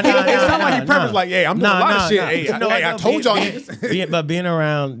 nigga. It sounds like he purpose like, hey, I'm doing a lot of shit. Hey, I told y'all. But being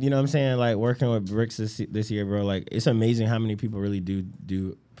around, you know what I'm saying, like working with Bricks this year, bro, like it's amazing how many people really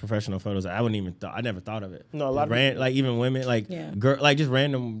do professional photos. I never thought of it. No, a lot of people. like even women, like girl, like just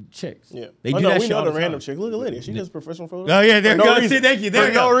random chicks. Yeah. They do no, that we shit know all the the random time. chick. Look at Lydia. She does professional photos. Oh yeah, there For no go. reason. See, thank you. There For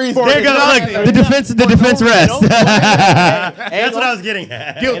you go. no reason. There you go. Look, the defense rests. That's what I was getting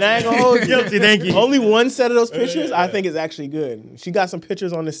at. And I ain't gonna hold you. Guilty, thank you. Only one set of those pictures I think is actually good. She got some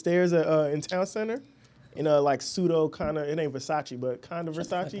pictures on the stairs in Town Center. In a like pseudo kind of, it ain't Versace, but kind of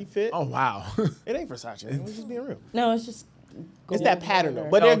Versace fit. Oh wow. It ain't Versace. We're just being real. No, it's just. It's that pattern though.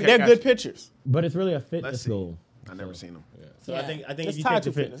 But Oh, they're, okay, they're gotcha. good pictures. But it's really a Let's fitness see. goal. I never seen them. So Yeah. I think It's if you tied take to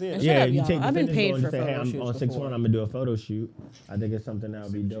the fitness. Yeah. Shut Yeah, up, if you y'all. take the I've been fitness paid goal and for say, hey, photo I'm shoots on 6'1", before. I'm gonna do a photo shoot. I think it's something that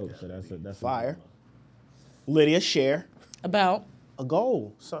would be dope. So that's Fire. Lydia, share About. a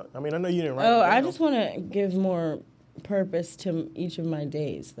goal. So, I mean, I know you didn't write Oh, it I down. just want to give more purpose to each of my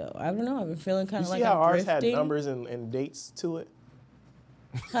days, though. I don't know. I've been feeling kind You of see like how I'm ours had drifting. numbers and dates to it?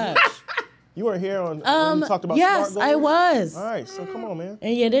 Hush. You weren't here on when we talked about Yes, smart I goals? was. All right, so come on, man.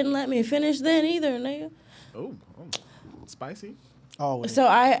 And you didn't let me finish then either, nigga. Oh, spicy. Always. So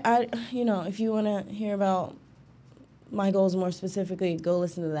I, you know, if you want to hear about my goals more specifically, go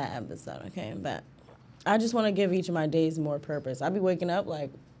listen to that episode, okay? But I just want to give each of my days more purpose. I be waking up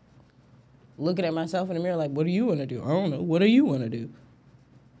like looking at myself in the mirror like, what do you want to do? I don't know. What do you want to do?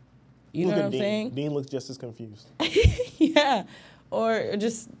 You Look know at what I'm Dean. saying? Dean looks just as confused. Yeah. Or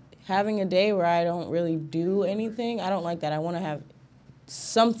just having a day where I don't really do anything. I don't like that. I want to have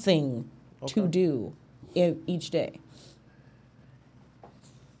something to do each day.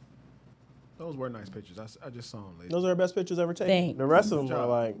 Those were nice pictures. I just saw them later. Those are our best pictures ever taken. Thanks. The rest of them Good are job.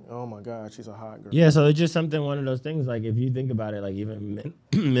 like, oh my God, she's a hot girl. Yeah, so it's just something, one of those things, like if you think about it, like even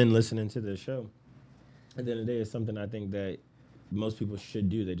men listening to this show, at the end of the day, it's something I think that most people should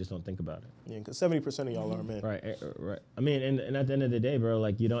do. They just don't think about it. Yeah, because 70% of y'all are men. Right, right. I mean, and at the end of the day, bro,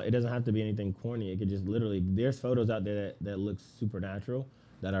 like it doesn't have to be anything corny. It could just literally, there's photos out there that look supernatural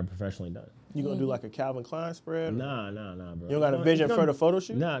that are professionally done. You gonna do like a Calvin Klein spread? Nah, bro. You don't got a vision for the photo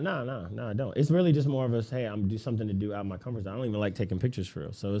shoot? Nah, I don't. It's really just more of a, hey, I'm do something to do out of my comfort zone. I don't even like taking pictures for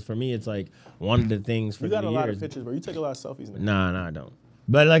real. So for me, it's like one of the things for You got the a lot of years- pictures, bro. You take a lot of selfies now. Nah, I don't.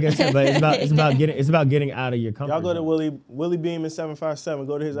 But like I said, it's about getting out of your comfort Y'all go to zone. Willie Beam in 757.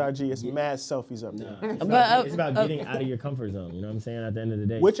 Go to his IG. It's mad selfies up there. It's about getting out of your comfort zone. You know what I'm saying? At the end of the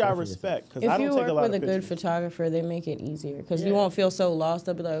day, Which I especially respect, because I If don't you take a work lot with a of good pictures. photographer, they make it easier because you won't feel so lost.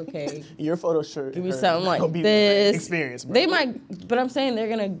 They'll be like, okay, Your photo shirt. give me something like be this. Experience, bro. They might, but I'm saying they're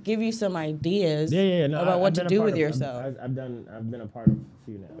gonna give you some ideas Yeah. No, about I've what to been a do part with of- yourself. I've been a part of a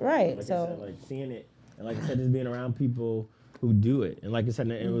few now. Right, Like so- I said, like seeing it, and like I said, just being around people who do it, and like I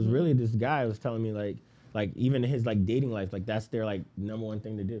said, it was really this guy was telling me like even his like dating life, like that's their like number one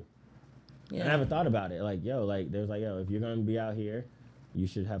thing to do. And I haven't thought about it. Like there's like if you're gonna be out here, you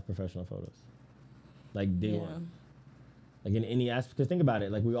should have professional photos. Like day one. Like in any aspect, because think about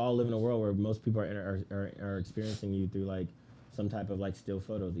it, like we all live in a world where most people are experiencing you through like some type of like still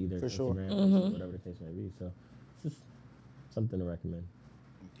photos, either For sure. Instagram or whatever the case may be. So it's just something to recommend.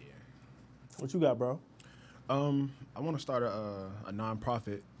 What you got, bro? I want to start a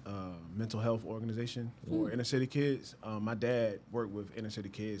nonprofit mental health organization for inner city kids. My dad worked with inner city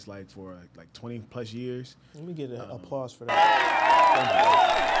kids for 20 plus years. Let me get an applause for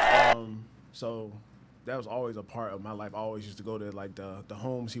that. So that was always a part of my life. I always used to go to like the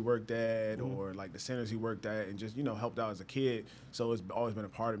homes he worked at or like the centers he worked at and just, helped out as a kid. So it's always been a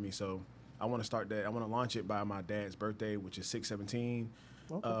part of me. So I want to start that. I want to launch it by my dad's birthday, which is 6/17.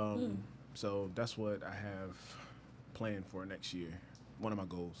 Okay. So that's what I have planned for next year. One of my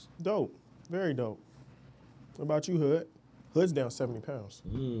goals. Dope. Very dope. What about you, Hood? Hood's down 70 pounds.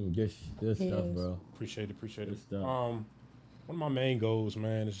 Good stuff, Yes. bro. Appreciate it. Good stuff. One of my main goals,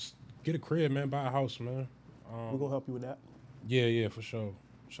 man, is just get a crib, man, buy a house, man. We're going to help you with that. Yeah, for sure.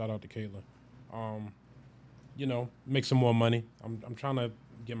 Shout out to Caitlin. Make some more money. I'm trying to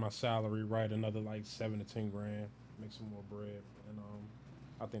get my salary right, another like 7 to 10 grand, make some more bread, and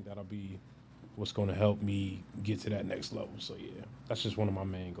I think that'll be what's going to help me get to that next level. So yeah, that's just one of my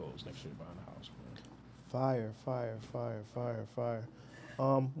main goals next year, buying a house, man. Fire.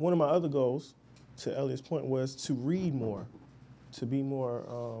 One of my other goals, to Elliot's point, was to read more, to be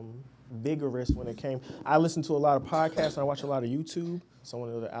more vigorous when it came. I listen to a lot of podcasts and I watch a lot of YouTube.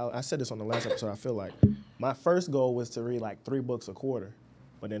 So I said this on the last episode. I feel like my first goal was to read like 3 books a quarter,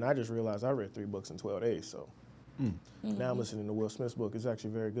 but then I just realized I read 3 books in 12 days. So now I'm listening to Will Smith's book. It's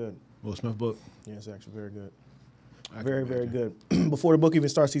actually very good. Will Smith book. Yeah, it's actually very good. I Very, can very imagine. good. Before the book even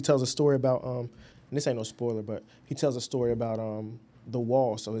starts, he tells a story about, and this ain't no spoiler, but he tells a story about the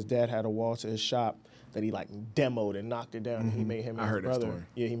wall. So his dad had a wall to his shop that he like demoed and knocked it down. And he made him and I his heard that brother. story.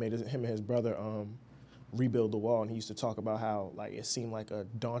 Yeah, he made him and his brother rebuild the wall. And he used to talk about how like it seemed like a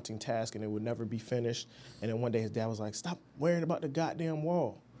daunting task and it would never be finished. And then one day his dad was like, "Stop worrying about the goddamn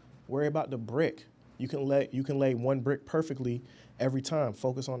wall. Worry about the brick. You can lay one brick perfectly every time.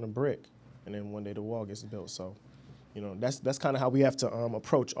 Focus on the brick." And then one day the wall gets built. So, that's kind of how we have to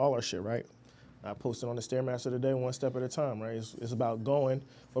approach all our shit, right? I posted on the Stairmaster today, one step at a time, right? It's about going.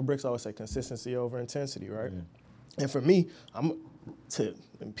 What Bricks always say, consistency over intensity, right? And for me,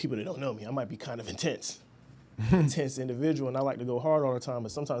 and people that don't know me, I might be kind of intense individual, and I like to go hard all the time.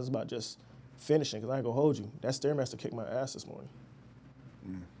 But sometimes it's about just finishing, because I ain't gonna hold you. That Stairmaster kicked my ass this morning.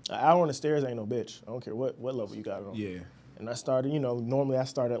 An hour on the stairs ain't no bitch. I don't care what level you got it on. Yeah. And I started, normally I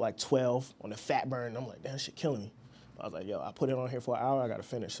start at like 12 on the fat burn. And I'm like, damn, shit killing me. I was like, yo, I put it on here for an hour, I got to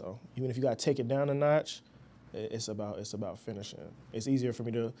finish. So even if you got to take it down a notch, it's about finishing. It's easier for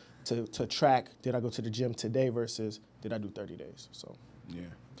me to track, did I go to the gym today versus did I do 30 days? So, Yeah.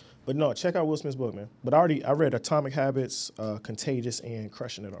 but no, check out Will Smith's book, man. But I read Atomic Habits, Contagious, and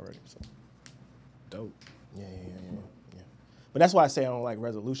Crushing It already. So. Dope. Yeah. But that's why I say I don't like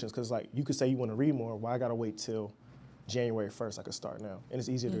resolutions, because like you could say you want to read more. Why I gotta wait till January 1st? I could start now, and it's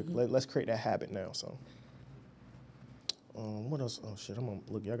easier to let's create that habit now. So, what else? Oh shit,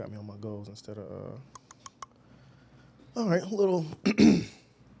 look. Y'all got me on my goals instead of. All right, a little.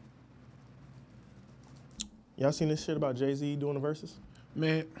 Y'all seen this shit about Jay-Z doing the verses?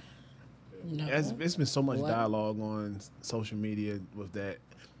 Man, No. it's been so much What? dialogue on social media with that,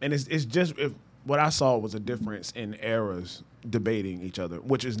 and it's just what I saw was a difference in eras debating each other,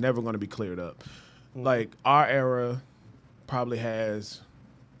 which is never going to be cleared up. Like our era probably has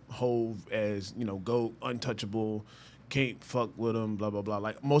Hove as GOAT, untouchable, can't fuck with him, blah blah blah.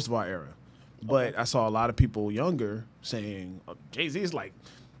 Like most of our era, But I saw a lot of people younger saying Jay-Z is like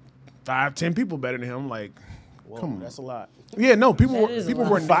 5-10 people better than him. Like, Whoa, come on. that's a lot. Yeah, no, people That were is a people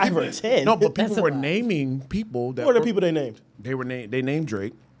lot. were 5 or 10. No, but That's people a were lot. naming people that What are the were- people they named? They named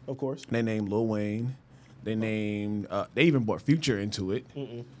Drake. Of course. They named Lil Wayne. They named. They even brought Future into it.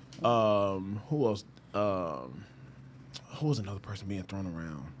 Who else? Who was another person being thrown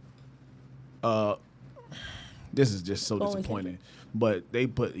around? This is just so Only disappointing. But they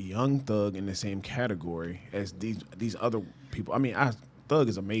put Young Thug in the same category as these other people. I mean, Thug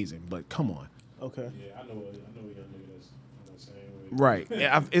is amazing, but come on. Okay. Yeah, I know a young nigga that's on that same way. Right.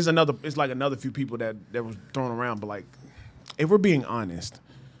 Yeah, it's like another few people that was thrown around, but like, if we're being honest,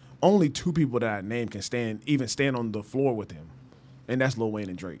 only 2 people that I named can stand on the floor with him, and that's Lil Wayne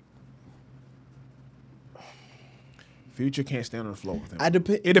and Drake. Future can't stand on the floor with him.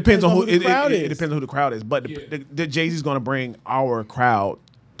 It depends on who the crowd is. It depends on who the crowd is, but Yeah. the Jay-Z's gonna bring our crowd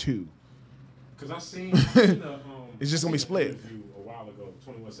too. Because I seen It's just gonna be split. Interview a while ago.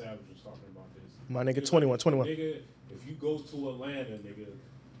 21 Savage was talking about this. My nigga, He was 21. Nigga, if you go to Atlanta, nigga,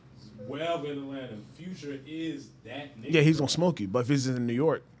 wherever in Atlanta, Future is that nigga. Yeah, he's gonna smoke you. But if it's in New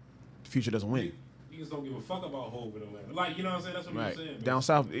York, Future doesn't win. Niggas don't give a fuck about Hov in Atlanta. Like, you know what I'm saying? That's what Right. I'm saying. Down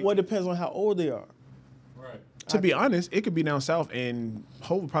south. Well, it depends on how old they are. Right. To be honest, it could be down south, and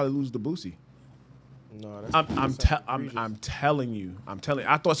Hov would probably lose to Boosie. No, that's I'm telling you.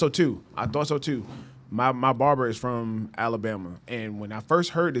 I thought so too. My barber is from Alabama, and when I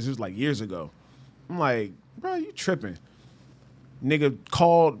first heard this, it was like years ago. I'm like, bro, you tripping? Nigga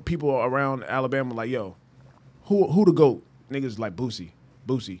called people around Alabama like, yo, who the GOAT? Niggas like Boosie.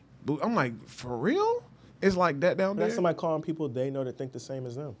 I'm like, for real? It's like that down there. That's somebody calling people they know that think the same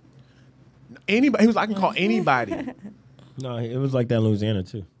as them. Anybody? He was like, I can call anybody. No, it was like that in Louisiana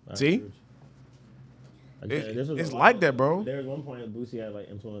too. See? Like, It's a like lot- that, bro. There was one point that Boosie had like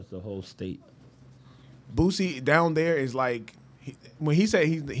influenced the whole state. Boosie down there is like, when he said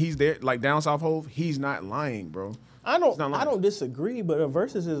he's there, like down south Hov, he's not lying, bro. I not lying. don't disagree, but a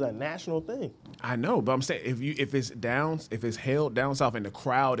versus is a national thing. I know, but I'm saying if it's held down south and the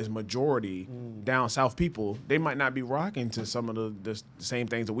crowd is majority down south people, they might not be rocking to some of the same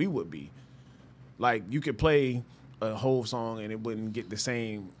things that we would be. Like you could play a whole song and it wouldn't get the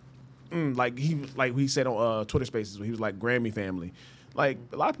same. Like he said on Twitter Spaces, he was like Grammy family. Like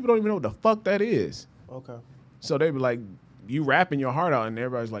a lot of people don't even know what the fuck that is. Okay. So they be like, you rapping your heart out, and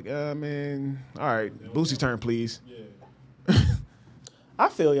everybody's like, man, all right, Boosie's turn, please. Yeah. I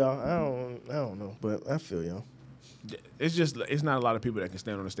feel y'all. I don't know, but I feel y'all. It's not a lot of people that can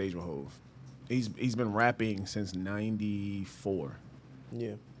stand on the stage with Hov. He's been rapping since '94.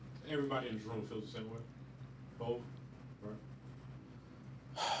 Yeah. Everybody in this room feels the same way. Hov,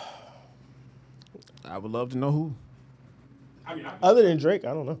 right? I would love to know who. I mean, Other than Drake,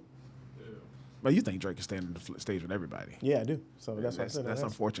 I don't know. But you think Drake can stand on the stage with everybody? Yeah, I do. So that's what I'm saying. That's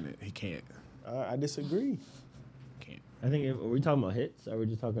unfortunate. He can't. I disagree. Can't. I think are we talking about hits or are we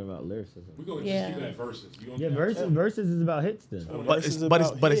just talking about lyricism? We're going to Yeah. just keep that verses. You don't Yeah, think that- verses is about hits then. But Versus it's but it's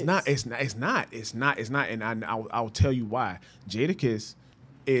about but it's hits. not. It's not. And I'll tell you why. Jadakiss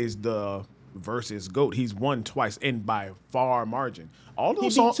is the versus GOAT. He's won twice and by far margin. All He those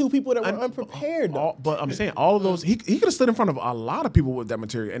beat songs, 2 people that were unprepared, though. but I'm saying all of those. He could have stood in front of a lot of people with that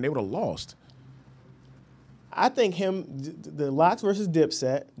material and they would have lost. I think the Lox versus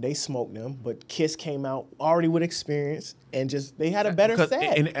Dipset, they smoked them, but Kiss came out already with experience and just they had a better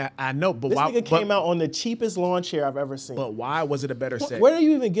set. And I know, but this why? nigga came out on the cheapest lawn chair I've ever seen. But why was it a better set? Where do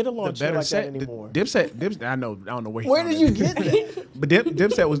you even get a lawn the chair better like set, that anymore? Dipset. I don't know where. He Where found did you that. get it? But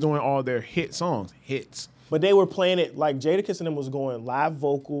Dipset was doing all their hit songs, hits. But they were playing it like Jadakiss and them was going live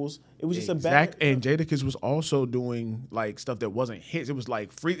vocals. It was just a better. And Jadakiss was also doing like stuff that wasn't hits. It was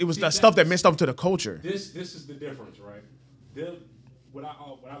like free. It was See, the stuff that meant stuff to the culture. This is the difference, right? What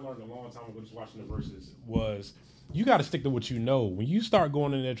I learned a long time ago just watching the verses was you got to stick to what you know. When you start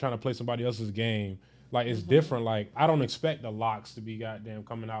going in there trying to play somebody else's game, like it's different. Like I don't expect the Lox to be goddamn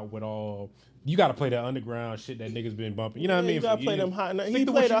coming out with all. You got to play that underground shit that niggas been bumping. You know what I mean? You gotta For play years. them hot. Stick He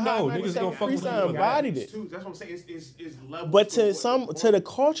to what played a you hot know. 97 Niggas gonna fuck with freestyle what and you bodied got. it. That's what I'm saying. It's level. But to the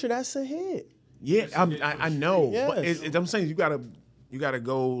culture, that's a hit. Yeah, I know. Yes. But I'm saying you gotta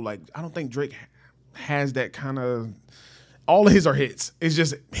go. Like I don't think Drake has that kind of. All of his are hits. It's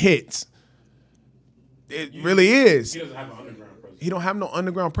just hits. It really is. He doesn't have an underground presence. He don't have no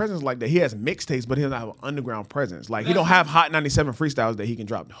underground presence like that. He has mixtapes, but he doesn't have an underground presence. Like he don't have Hot 97 freestyles that he can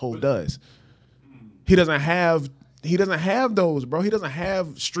drop. Hov does. He doesn't have those, bro. He doesn't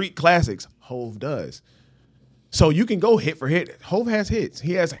have street classics. Hov does. So you can go hit for hit. Hov has hits.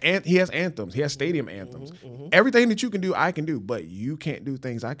 He has anthems. He has stadium anthems. Everything that you can do, I can do, but you can't do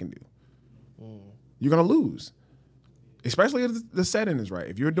things I can do. you're gonna lose. Especially if the setting is right.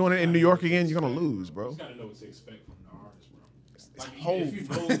 If you're doing it in New York again, you're gonna lose, bro. You gotta know what to expect from the artist, bro. Like, Hove.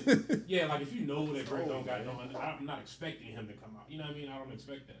 if you know, yeah, like if you know that Drake don't got no, I'm not expecting him to come out. You know what I mean? I don't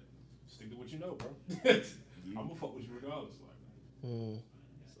expect that. Stick to what you know, bro. I'm gonna fuck with you regardless. Like,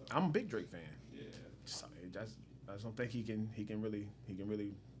 I'm a big Drake fan. yeah. I just don't think he can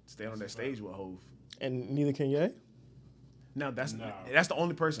really stand on that stage with Hove. And neither can Ye. Now that's No. the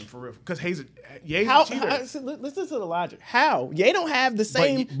only person for real. Because Ye's How? a cheater. Listen to the logic. How? Ye don't have the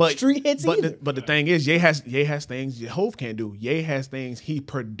same street hits either. But the thing is, Ye has things Hove can't do. Ye has things he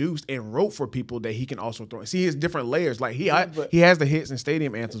produced and wrote for people that he can also throw. See, his different layers. Like he has the hits and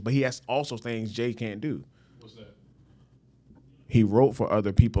stadium anthems, but he has also things Jay can't do. What's that? He wrote for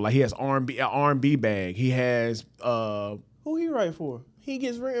other people. Like he has R&B bag. He has Who he write for? He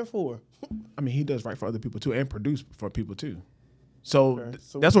gets written for. I mean, he does write for other people too and produce for people too. So, Okay,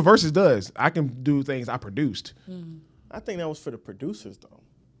 so- that's what Versus does. I can do things I produced. I think that was for the producers though,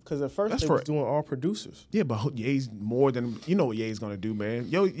 because at first That's they for- was doing all producers. Yeah, but Ye's more than you know what Ye's gonna do, man.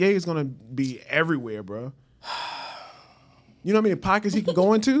 Ye is gonna be everywhere, bro. You know how many pockets he can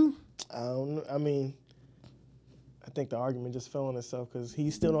go into? I don't know. I mean, I think the argument just fell on itself because he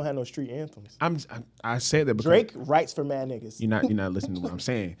still don't have no street anthems. I said that because Drake writes for mad niggas. you're not listening to what I'm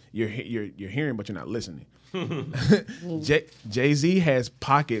saying. You're hearing, but you're not listening. Jay-Z has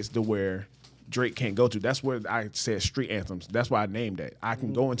pockets to where Drake can't go to. That's where I said street anthems. That's why I named that. I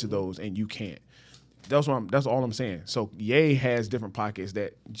can go into those and you can't. That's all I'm saying. So Ye has different pockets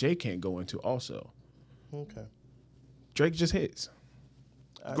that Jay can't go into also. Okay. Drake just hits.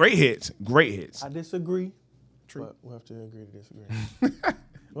 Great hits. I disagree. True. But we'll have to agree to disagree.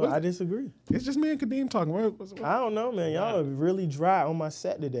 Well, I disagree. It's just me and Kadeem talking. What? I don't know, man. Y'all are really dry on my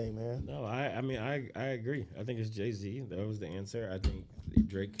set today, man. No, I mean, I agree. I think it's Jay-Z. That was the answer. I think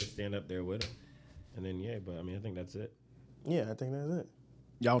Drake could stand up there with him. And then, yeah, but I mean, I think that's it. Yeah, I think that's it.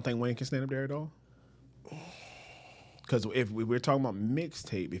 Y'all don't think Wayne can stand up there at all? Because if we're talking about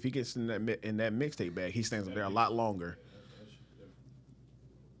mixtape, if he gets in that mixtape bag, he stands up there a lot longer.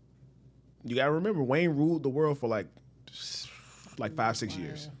 You gotta remember, Wayne ruled the world for like 5-6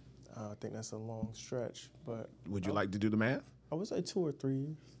 years. I think that's a long stretch, but Would you like to do the math? I would say 2 or 3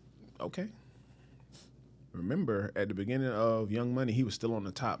 years. Okay. Remember, at the beginning of Young Money, he was still on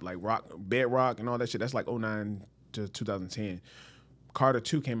the top, like Bedrock and all that shit. That's like 2009 to 2010. Carter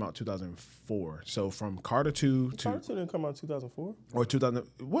 2 came out 2004. So from Carter 2 to Carter 2 didn't come out in 2004. or 2000,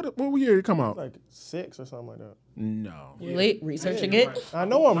 what year did it come out? Like 6 or something like that. No. Late researching it. I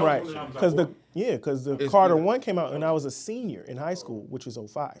know I'm right because the Carter either- 1 came out and I was a senior in high school, which was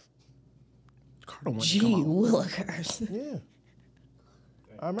 05. Carter 1 Gee come out. willikers. Yeah,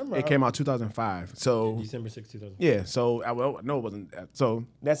 I remember. It came out 2005. So December 6, 2000. yeah. So no, it wasn't. So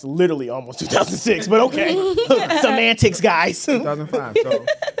That's literally almost 2006, but okay. Semantics, guys. 2005.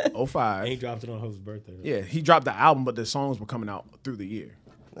 So 05. And he dropped it on Hope's birthday. Right? Yeah, he dropped the album, but the songs were coming out through the year.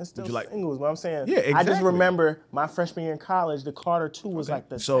 That's still you like- singles, but I'm saying. Yeah, I just exactly. remember my freshman year in college, the Carter 2 was like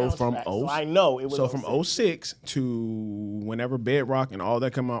the So soundtrack. from So I know it was. So from 06. 06 to whenever Bedrock and all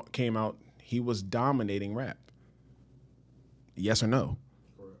that came out, he was dominating rap. Yes or no?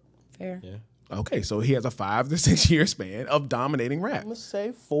 Fair. Yeah. Okay, so he has a 5 to 6 year span of dominating rap. I'm gonna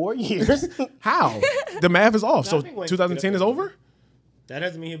say 4 years. How? The math is off. I So think Wayne can 2010 get is up over? That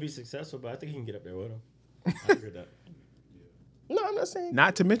doesn't mean he'll be successful, but I think he can get up there with him. I agree with that. No, I'm not saying.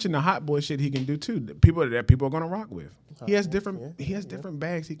 Not to mention the hot boy shit he can do too. The people that people are gonna rock with. He has different different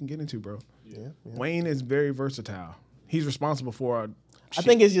bags he can get into, bro. Yeah. Wayne is very versatile. He's responsible for I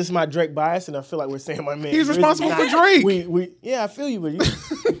think it's just my Drake bias, and I feel like we're saying my man. He's Drizzy responsible not- for Drake. Yeah, I feel you,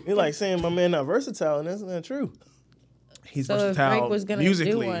 but you're like saying my man not versatile, and that's not true. he's So if versatile Drake was gonna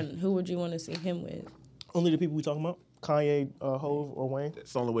musically. do one, who would you want to see him with? Only the people we talking about: Kanye, Hove, or Wayne.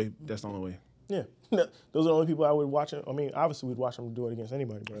 That's the only way. That's the only way. Yeah, those are the only people I would watch. I mean, obviously we'd watch them do it against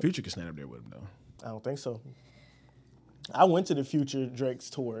anybody, but Future can stand up there with him though. I don't think so. I went to the Future Drake's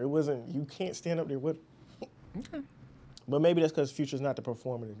tour. It wasn't. You can't stand up there with him. Okay. But maybe that's because Future's not the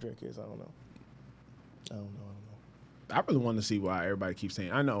performer that Drake is. I don't know. I really want to see why everybody keeps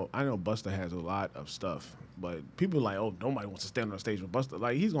saying. I know Busta has a lot of stuff, but people are like, oh, nobody wants to stand on the stage with Busta.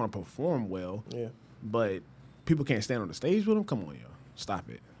 Like he's gonna perform well, Yeah. but people can't stand on the stage with him. Come on, yo, stop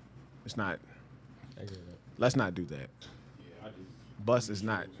it. It's not. I agree with that. Let's not do that. Yeah, I do. Bust is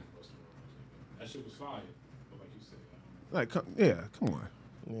not. That shit was fire. But like you said, Like, come on.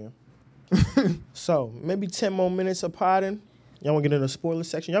 Yeah. So maybe 10 more minutes of potting. Y'all want to get into the spoiler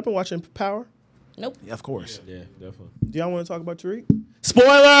section? Y'all been watching Power? Nope. Yeah, of course. Yeah, definitely. Do y'all want to talk about Tariq?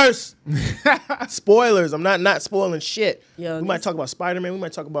 Spoilers! Spoilers. I'm not spoiling shit. Yo, we might this- talk about Spider-Man. We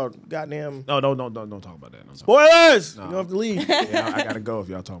might talk about goddamn No, don't talk about that. spoilers. You don't have to leave. I Yeah, I gotta go if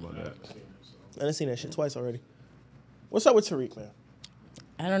y'all talk about that. done seen that shit twice already. What's up with Tariq, man?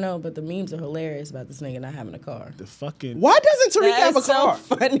 I don't know, but the memes are hilarious about this nigga not having a car. The fucking Why doesn't Tariq have a That's so car?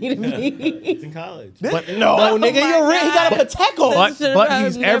 funny to me. He's in college. No, nigga, Oh my you're right. He got a Pateco. But- Shit but about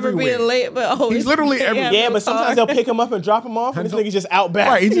he's never everywhere. being late, but always He's literally can't everywhere. have Yeah, no but sometimes car. they'll pick him up and drop him off, and this nigga's just out back.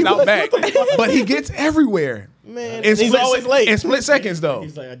 right, he's just out back. But he gets everywhere. Man, In and he's split always se- late. In split seconds though.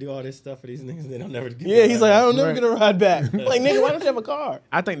 He's like, I do all this stuff for these niggas, they don't never give me Yeah, a he's ride. like, I don't never Right. get a ride back. Like, nigga, why don't you have a car?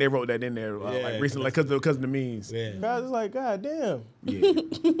 I think they wrote that in there Yeah, like recently because of the memes. Yeah. I was like, God damn. Yeah.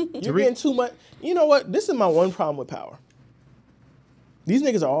 You're getting too much. You know what? This is my one problem with Power. These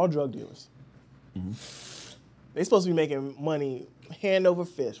niggas are all drug dealers. They supposed to be making money hand over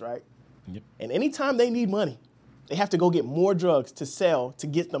fist, right? Yep. And anytime they need money, they have to go get more drugs to sell to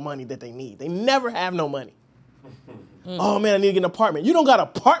get the money that they need. They never have no money. Oh man, I need to get an apartment. You don't got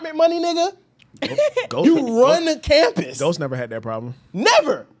apartment money, nigga? Ghost, You run the campus. Ghost never had that problem.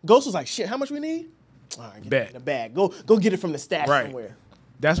 Never. Ghost was like, shit, how much we need? All right, get Bet. it in the bag. Go get it from the stash Right. somewhere.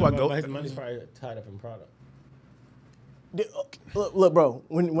 That's why But Ghost. his money's probably tied up in product. Look, bro,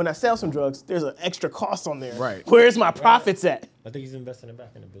 when I sell some drugs, there's an extra cost on there. Right. Where's my profits at? I think he's investing it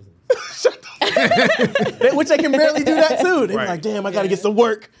back in the business. Which they can barely do that too. They're Right. like, damn, I gotta get some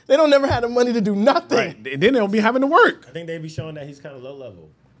work. They don't never have the money to do nothing. Right. And then they'll be having to work. I think they be showing that he's kind of low level.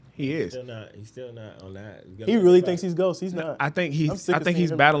 He is. He's still not on that. He really thinks he's Ghost. He's not. I think I'm sick of seeing he's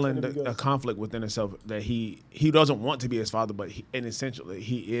him battling pretend to be a Ghost. conflict within himself that he doesn't want to be his father, but and essentially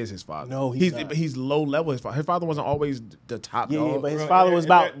he is his father. No, he's not. he's low level. His father wasn't always the top Yeah, dog. but his Bro, father was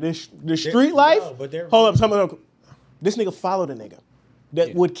and about the street life. no, but they're- Hold up, somebody. This nigga followed a nigga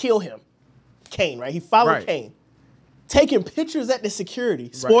that would kill him. Kane, right? He followed Right. Kane. Taking pictures at the security.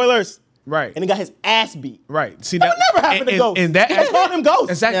 Spoilers. Right. And he got his ass beat. Right. See That never happened to Ghost. And that They called him Ghost.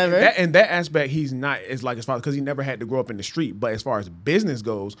 Exactly. Never. In that aspect, he's not as like his father because he never had to grow up in the street. But as far as business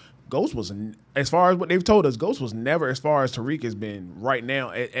goes, Ghost was, as far as what they've told us, Ghost was never as far as Tariq has been right now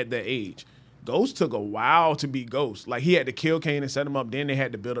at that age. Ghost took a while to be Ghost. Like he had to kill Kane and set him up. Then they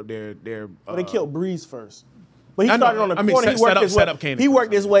had to build up their. But they killed Breeze first. But he I know. started on the I mean, corner. set- He worked set up- his set way. up Kane He first.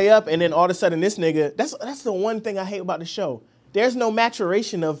 worked his way up, and then all of a sudden, this nigga. That's the one thing I hate about the show. There's no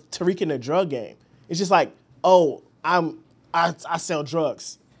maturation of Tariq in the drug game. It's just like, oh, I sell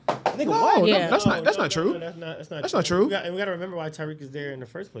drugs. Nigga, what? Yeah. That's not true. That's not true. We got to remember why Tyreek is there in the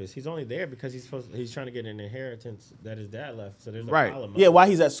first place. He's only there because he's trying to get an inheritance that his dad left. So there's a Right. pile of money. Yeah, while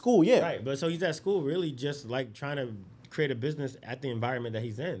he's at school, yeah. Right, but so he's at school really just like trying to create a business at the environment that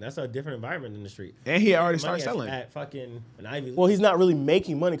he's in. That's a different environment in the street. And he already Money started selling. at fucking an Ivy League. Well, he's not really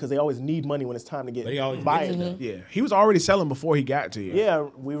making money because they always need money when it's time to get But he always buy makes it. it, though. Yeah, he was already selling before he got to you. Yeah,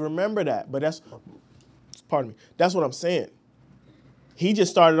 we remember that. But pardon me. That's what I'm saying. He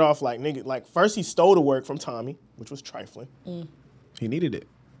just started off like nigga. Like first he stole the work from Tommy, which was trifling. He needed it.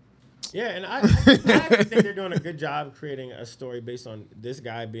 Yeah, and I actually think they're doing a good job creating a story based on this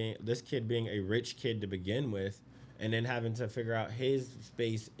kid being a rich kid to begin with, and then having to figure out his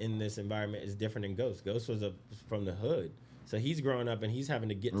space in this environment is different than Ghost. Ghost was from the hood, so he's growing up and he's having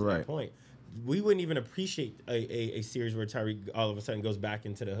to get to Right. that point. We wouldn't even appreciate a series where Tyreek all of a sudden goes back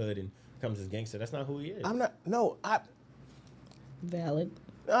into the hood and becomes this gangster. That's not who he is. I'm not. No, Valid.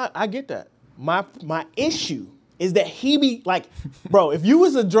 I get that. My issue is that he be like, bro, if you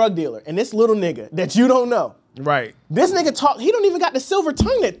was a drug dealer and this little nigga that you don't know, Right. this nigga talk, he don't even got the silver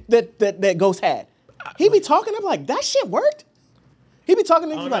tongue that Ghost had. He be talking, I'm like, that shit worked? He be talking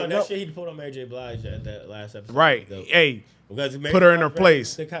to Oh me no, like, that no. shit he pulled on Mary J. Blige at that last episode. Right. Though. Hey, Because Put her in her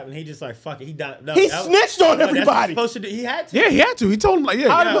place. And he just like, fuck it. He died. No, He that was- snitched on no, that's what everybody. he's supposed to do. He had to. yeah, he had to. He told him like,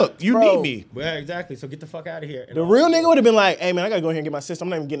 yeah, look, you Bro. need me. Well, exactly. So get the fuck out of here. And The real nigga would have been like, hey man, I gotta go here and get my sister. I'm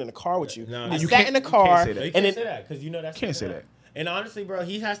not even getting in the car with you. No, I you sat can't- in the you can't car say that. You and can't then say that because you know that's Can't say gonna that. happen. And honestly, bro,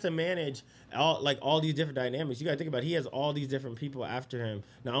 he has to manage all these different dynamics. You got to think about it. He has all these different people after him.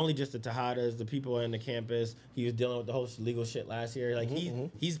 Not only just the Tejadas, the people in the campus. He was dealing with the whole legal shit last year. Like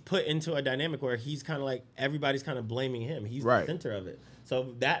he's put into a dynamic where he's kind of like everybody's kind of blaming him. He's Right. the center of it.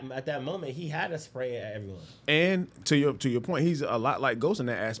 So that at that moment, he had to spray at everyone. And to your point, he's a lot like Ghost in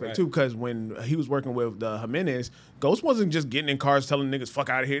that aspect Right. too. Because when he was working with the Jimenez, Ghost wasn't just getting in cars telling niggas fuck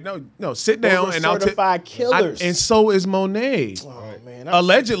out of here. No, sit down were and I'll certified killers. And so is Monet. oh man.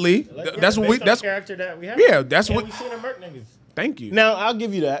 Allegedly, that's what we. Based on That's the character that we have. Yeah, that's and what- we seen him murk niggas. thank you. Now I'll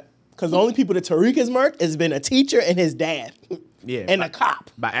give you that. Because the only people that Tariq has murked has been a teacher and his dad. Yeah, And a cop.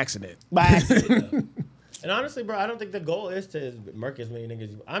 by accident. By accident. And honestly, bro, I don't think the goal is to murk as many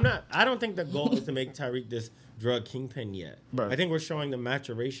niggas. I don't think the goal is to make Tyreek this drug kingpin yet. Bruh. I think we're showing the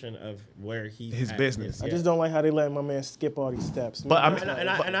maturation of where he's His at. business. I just don't like how they let my man skip all these steps. But I mean-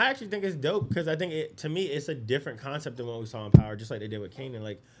 And I actually think it's dope because I think to me it's a different concept than what we saw in Power, just like they did with Kanan.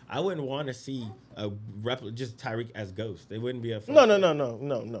 Like I wouldn't want to see a just Tyreek as Ghost. They wouldn't be a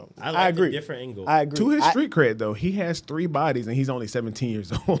no. I like I agree. The different angle. I agree. To his street cred though, he has 3 bodies and he's only 17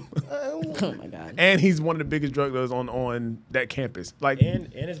 years old. Oh my god. And he's one of the biggest drug dealers on that campus. Like,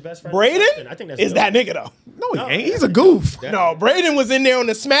 and his best friend Braden I think that's is dope. that nigga though. no, he ain't. He's a goof. No, Braden was in there on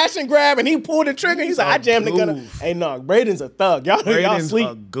the smash and grab, and he pulled the trigger. He's like, I jammed the gun. goof. Hey, no, Braden's a thug. Y'all Braden's sleep.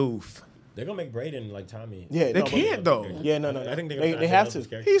 a goof. They're gonna make Braden like Tommy. Yeah, They no, can't though. Yeah, no. I think they have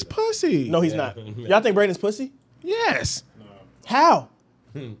to. He's pussy. No, he's not. Y'all think Braden's pussy? Yes. How?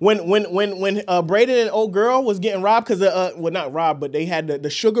 When Braden and old girl was getting robbed because well, not robbed, but they had the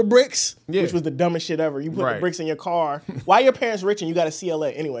sugar bricks, Yeah. which was the dumbest shit ever. You put the Right. bricks in your car. Why your parents rich and you got a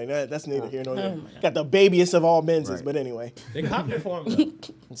CLA? Anyway, that's neither here nor there. Got the babyest of all Benzes, Right. but anyway, They copied it for him.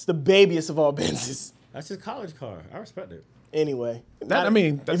 Though. it's the babyest of all Benzes. That's his college car. I respect it. Anyway, That, I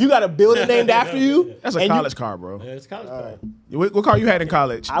mean, if you got a building named after you, that's a and you- college car, bro. Yeah, it's college car. What car you had in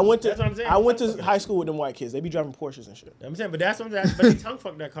college? I went That's what I'm saying. to I went to high school with them white kids. They be driving Porsches and shit. I'm saying, but that's what but they tongue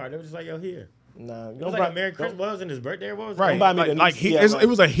fucked that car. They were just like, yo, here. Nah, It was like a Merry Christmas. What was in his birthday? What was Right. it? buy me Like, the like new- he, yeah, right. it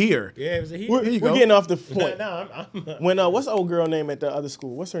was a here. Yeah, it was a he. We're you go. getting off the point. No, I'm When what's the old girl name at the other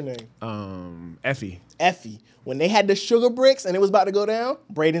school? What's her name? Effie. Effie. When they had the sugar bricks and it was about to go down,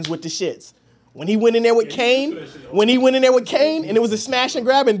 Braden's with the shits. When he went in there with Kane, and it was a smash and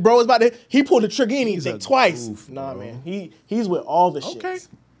grab, and bro was about to, he pulled the trigger and he He's a think twice. goof, Nah, bro. man, he's with all the Okay. shits.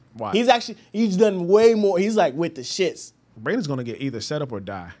 Why? He's done way more. He's like with the shits. Braden's gonna get either set up or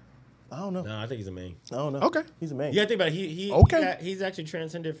die. I don't know. No, I think he's a main. I don't know. Okay. He's a man. You gotta think about it. Okay. He's actually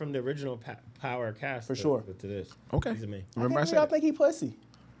transcended from the original Power cast For sure. to this. Okay. He's a main. Remember I Y'all said think he pussy?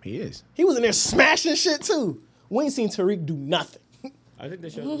 he is. He was in there smashing shit too. We ain't seen Tariq do nothing. I think they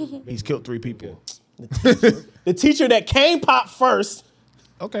showed. He's killed 3 people. The teacher that came pop first,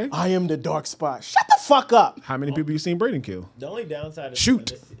 Okay. I am the dark spot. Shut the fuck up. How many people you seen Braden kill? The only downside is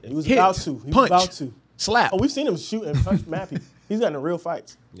Shoot. He was Hit. about to. He Punch. was about to. Slap. Oh, we've seen him shoot and punch Mappy. He's gotten in real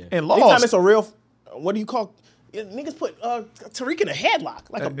fights. and Anytime lost. it's a real, what do you call? Niggas put Tariq in a headlock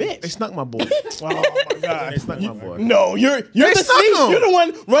like a bitch. They snuck my boy. Oh my god. They snuck my boy. No, you're They the snuck thief. him. You're the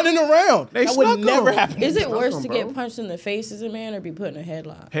one running around. They that would snuck never him. happen. Is it worse him, to bro. get punched in the face as a man or be put in a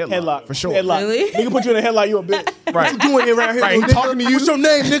headlock? Headlock for sure. Headlock. Really? Nigga put you in a headlock. You a bitch. Right. What you doing around here? Right, he little talking nigga? to you. What's your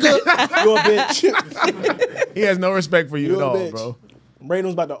name, nigga? You a bitch. He has no respect for you You at a all, bitch. bro. Braden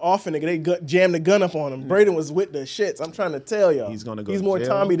was about to off a nigga. They jammed the gun up on him. Braden was with the shits. I'm trying to tell y'all. He's gonna go He's to more jail.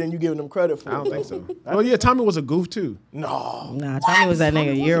 Tommy than you giving him credit for. I don't think so. Well, yeah, Tommy was a goof too. No. Nah, Tommy was that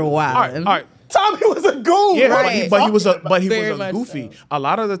nigga. You're wild. All right, all right. Tommy was a goon. Yeah, Right. but he was a Very much goofy. so. A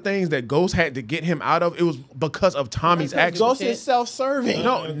lot of the things that Ghost had to get him out of, it was because of Tommy's actions. Ghost is self-serving.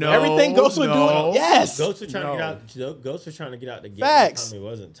 No, Everything Ghost would no. do. Yes. Ghost was trying to get out. Ghost was trying to get out the game. Facts. Tommy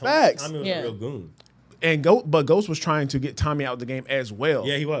wasn't. Facts. Tommy was Yeah. a real goon. But Ghost was trying to get Tommy out of the game as well.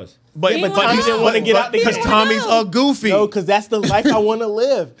 Yeah, he was. but He but wanted Tommy out. didn't want to get out the because game. Tommy's a goofy. No, because that's the life I want to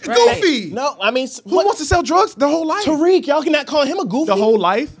live. Goofy. No, I mean, Who wants to sell drugs the whole life? Tariq, y'all cannot call him a goofy. The whole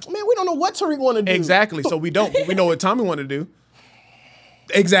life? Man, we don't know what Tariq want to do. Exactly. So we don't. We know what Tommy want to do.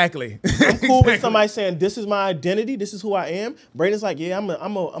 Exactly. I'm cool with somebody saying, this is my identity, this is who I am. Braden's like, yeah, I'm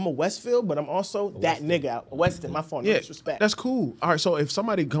a Westfield, but I'm also that nigga out. Weston, my phone, no Yeah, disrespect. that's cool. All right, so if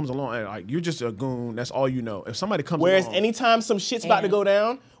somebody comes along and like you're just a goon, that's all you know. If somebody comes Whereas along, anytime some shit's about to go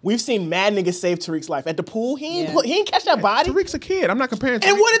down, we've seen mad niggas save Tariq's life. At the pool, he ain't catch that body. Tariq's a kid. I'm not comparing. And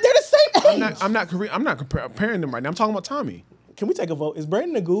Tariq- what if they're the same age? I'm not comparing them right now. I'm talking about Tommy. Can we take a vote? Is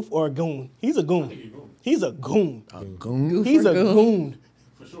Braden a goof or a goon? He's a goon. He's a goon. Goon. He's a goon. goon.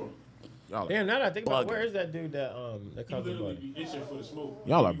 Damn, now that I think about it, where is that dude that caught the body?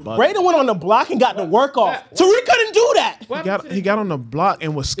 Y'all are bugging. Braden went on the block and got the work off. Tariq couldn't do that. He got on the block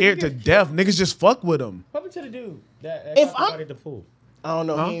and was scared to death. Niggas just fuck with him. What happened to the dude that If caught the I'm- body at the pool? I don't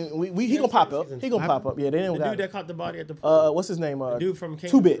know. He gonna pop up. He gonna pop up. Yeah, they didn't The got dude it. that caught the body at the pool. What's his name? Dude from King.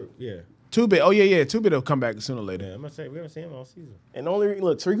 Two Bit. Yeah. 2-Bit. Oh yeah. 2-Bit will come back sooner or later. Yeah, I'm gonna say we haven't seen him all season. And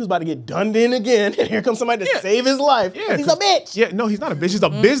look, Tariq was about to get dunned in again, and here comes somebody to save his life. Yeah, He's a bitch. Yeah, no, he's not a bitch. He's a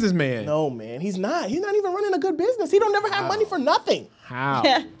businessman. No, man, he's not. He's not even running a good business. He don't never have money for nothing. How?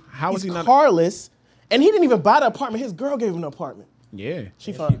 How is He's he not? carless, and he didn't even buy the apartment. His girl gave him the apartment. Yeah.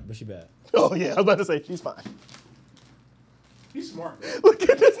 She fine. But she bad. Oh yeah, I was about to say she's fine. He's smart. Look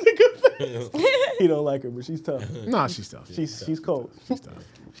at this nigga face. He don't like her, but she's tough. Nah, she's tough. She's cold. She's tough.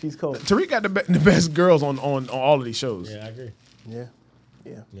 She's cold. Tariq got the best girls on all of these shows. Yeah, I agree. Yeah.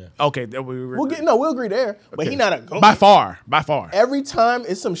 Yeah. Okay, we'll agree there. But he not a ghost. by far. Every time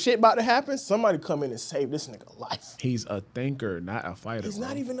it's some shit about to happen, somebody come in and save this nigga life. He's a thinker, not a fighter. He's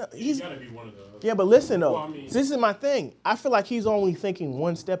not bro. even. He's gotta be one of those. Yeah, but listen though. Well, I mean- this is my thing. I feel like he's only thinking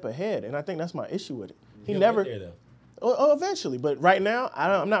one step ahead, and I think that's my issue with it. He never. There, though. Oh, eventually, but right now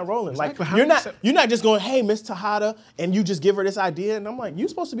I'm not rolling. Exactly. Like How you're many not. You're not just going, hey, Miss Tejada, and you just give her this idea, and I'm like, you're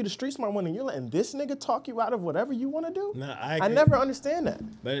supposed to be the street smart one, and you're letting this nigga talk you out of whatever you want to do. No, I agree. never understand that.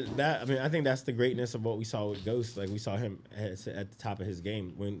 But I think that's the greatness of what we saw with Ghost. Like we saw him at the top of his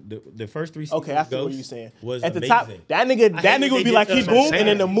game when the first 3 seasons. Okay, I of feel what Ghost you're saying. Was At the amazing. top, that nigga would be like he boom, and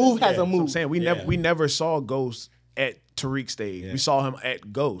then the move has a So I'm move. saying we never saw Ghost at Tariq stage. Yeah. We saw him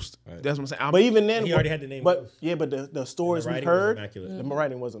at Ghost. That's what I'm saying. But even then, He already had the name But Ghost. yeah, but the stories we writing was heard, immaculate. the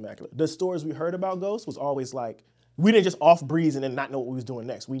writing was immaculate. The stories we heard about Ghost was always like, we didn't just off breeze and then not know what we was doing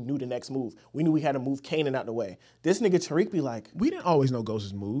next. We knew the next move. We knew we had to move Kanan out the way. This nigga Tariq be like, we didn't always know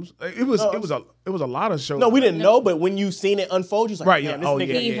Ghost's moves. It was a lot of shows. no, we didn't know, but when you seen it unfold, you was like, Right, damn, yeah. Oh, this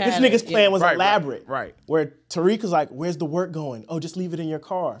yeah, nigga, yeah. this He had nigga's it, plan yeah. was Right, elaborate. right. Where Tariq was like, where's the work going? Oh, just leave it in your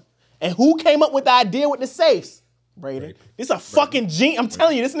car. And who came up with the idea with the safes? Braden. This a fucking genius. I'm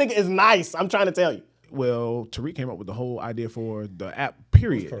telling you, this nigga is nice. I'm trying to tell you. Well, Tariq came up with the whole idea for the app.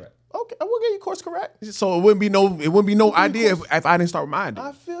 Period. Correct. Okay, I will give you course correct. So it wouldn't be no idea if I didn't start with my idea.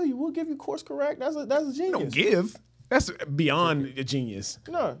 I feel you. We'll give you course correct. That's a genius. Don't give. That's beyond a genius.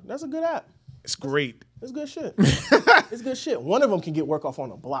 No, that's a good app. It's great. It's good shit. It's good shit. One of them can get work off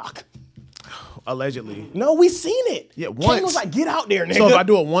on a block. Allegedly. No, we seen it. Yeah, Kane once. was like, get out there, nigga. So if I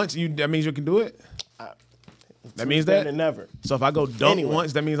do it once, that means you can do it? That means Better that? than never. So if I go dunk Anyway.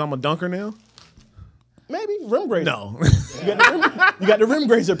 once, that means I'm a dunker now? Maybe rim grazer. No. You got the rim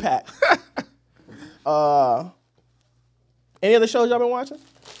grazer pack. Any other shows y'all been watching?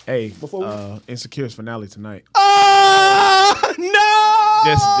 Hey, Before we- Insecure's finale tonight. Oh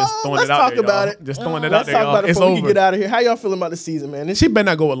no! Just throwing Let's it out talk there, about y'all. it. Just throwing it Let's out there, talk y'all. about it It's before we over. can get out of here. How y'all feeling about the season, man? She better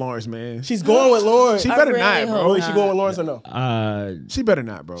not go with Lawrence, man. She's going with Lawrence. She I better really not, hope bro. Is she going with Lawrence or no? She better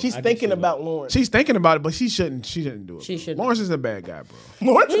not, bro. She's thinking about Lawrence. She's thinking about it, but she shouldn't do it. She bro. shouldn't. Lawrence is a bad guy,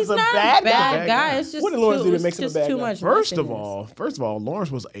 bro. Lawrence He's is a not bad a bad guy. guy. It's just What did Lawrence do to too- make him a it's bad just too guy? much First of messiness. all,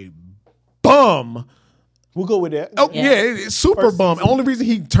 Lawrence was a bum. We'll go with that. Oh Yeah. yeah, it's super First bum. The only reason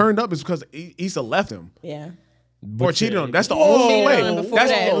he turned up is because Issa left him Yeah. or cheated on him. That's the only Cheated way. on him before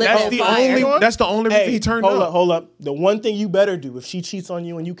That's, that, lit that's on the fire. only. That's the only reason Hey, he turned hold up. up, hold up. The one thing you better do if she cheats on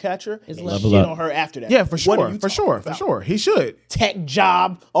you and you catch her is level shit up. on her after that. Yeah, for What are sure, you for talking sure, for about? sure. He should. Tech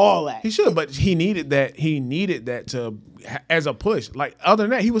job, all that. He should, but he needed that. He needed that to as a push. Like other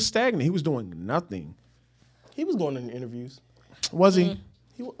than that, he was stagnant. He was doing nothing. He was going in interviews. Was Mm-hmm. he?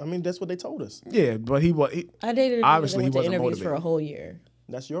 I mean, that's what they told us. Yeah, but he was. I dated a nigga Obviously, that he went to wasn't interviews for motivated. a whole year.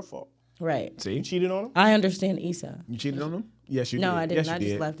 That's your fault. Right. You See, cheated on him? I understand Issa. you cheated on him. Yes, you did. No, I didn't. Yes, you I just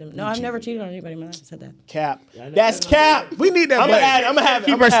did. left him. No, You I've never cheated. cheated on anybody in my life. I said that. Cap. That's cap. We need that. I'm back. gonna have.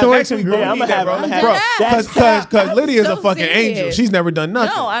 Keep I'ma our have story next week, bro. congruent. I'm gonna have. I'm gonna have. Bro, That's cap. because Lydia's a so fucking angel. serious. She's never done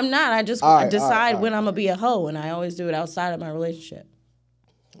nothing. No, I'm not. I just All right, decide all right, all when I'm gonna be a hoe, and I always do it outside of my relationship.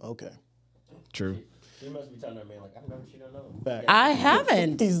 Okay. True. You must be telling that man like I've never cheated on no one. Fact. I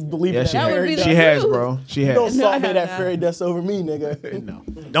haven't. He's believing Yeah, that. she That would fairy be dust. the She has, truth. bro. She Don't has. salt me No, that no. fairy dust over me, nigga. No,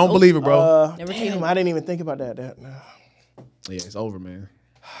 don't believe it, bro. Never Damn, cheated. I didn't even think about that. Nah. Yeah, it's over, man.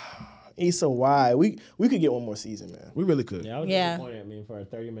 Issa, why? We could get one more season, man. We really could. Yeah, I was Yeah. disappointed. I mean, for a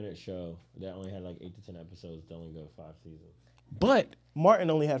 30-minute show that only had like 8 to 10 episodes, to only go 5 seasons. But Martin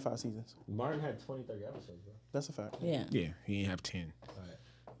only had 5 seasons. Martin had 20, 30 episodes, bro. That's a fact. Yeah. yeah, he ain't have 10. Right.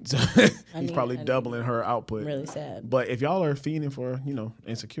 So he's need- probably I need- doubling her output. Really sad. But if y'all are fiending for,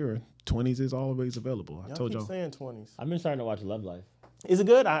 Insecure, 20s is always available. I Y'all told keep y'all. saying 20s. I've been starting to watch Love Life. Is it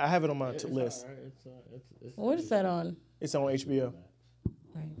good? I have it on my list. Alright, it's What is that on? It's on HBO.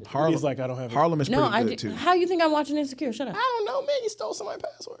 Harlem, He's like, I don't have it. Harlem is No, pretty I good do. too. How you think I'm watching Insecure? Shut up. I don't know, man. You stole somebody's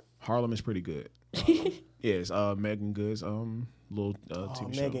password. Harlem is pretty good. Yes, Megan Good's little Oh,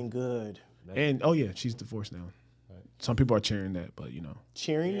 TV show. Megan Good. And yeah, she's divorced now. Some people are cheering that, but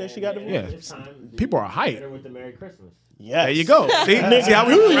Cheering that she got divorced? yeah, people are hyped. Better with the Merry Christmas. Yes. There you go. See how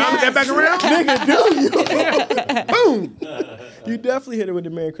we rounded that back around? Nigga, do you? Boom. You definitely hit her with the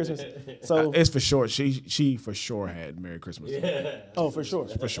Merry Christmas. So, It's for sure. She for sure had Merry Christmas. oh, for sure.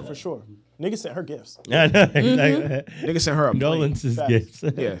 For sure. Nigga sent her gifts. Yeah, no, exactly. Nigga sent her a plane. Condolences Facts. gifts.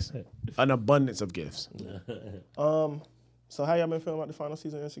 Yes, an abundance of gifts. So how y'all been feeling about the final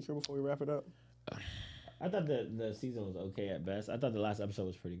season of Insecure before we wrap it up? I thought the season was okay at best. I thought the last episode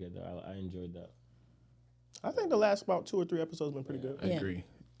was pretty good though. I enjoyed that. I think the last about 2 or 3 episodes been pretty good. I Yeah. agree.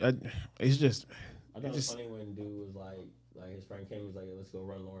 It's just I thought it was funny when dude was like, Like his friend came and was like, let's go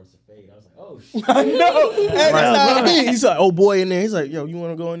run Lawrence to fade. I was like, oh shit. I know. Hey, that's how I mean. He's like, oh boy in there. He's like, yo, you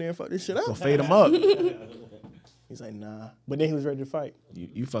want to go in there and fuck this shit Go up? fade him up. He's like, nah. But then he was ready to fight.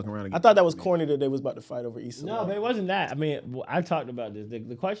 You fucking around again. I thought that was corny that they was about to fight over Issa. No, but it wasn't that. I mean, I talked about this.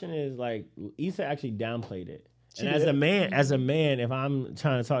 The question is like, Issa actually downplayed it. And as a man, if I'm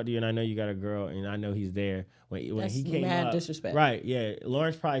trying to talk to you and I know you got a girl and I know he's there when That's he came mad up, disrespect. right? Yeah,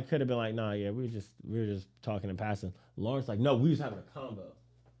 Lawrence probably could have been like, nah, yeah, we were just talking and passing. Lawrence like, no, we was having a combo.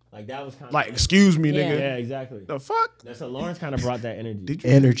 Like that was kind of Like, excuse me, Yeah. nigga. yeah, exactly. The fuck? So Lawrence kind of brought that energy. Did you,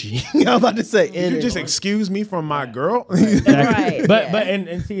 Energy. I'm about to say did energy. you just excuse me from my girl? Right. But yeah. but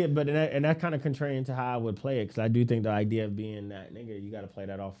and see it, but and that kind of contrarian to how I would play it, because I do think the idea of being that nigga, you got to play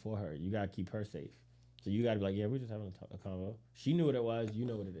that off for her. You got to keep her safe. So you got to be like, yeah, we're just having a convo. She knew what it was. You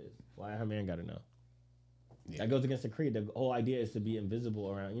know what it is. Why her man got to know? That goes against the creed. The whole idea is to be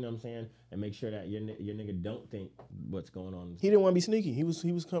invisible around. You know what I'm saying? And make sure that your nigga don't think what's going on. He didn't want to be sneaky. He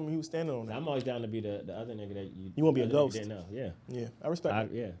was coming. He was standing on that. I'm always down to be the other nigga that You wanna be a the other nigga ghost. didn't know. Yeah. Yeah, I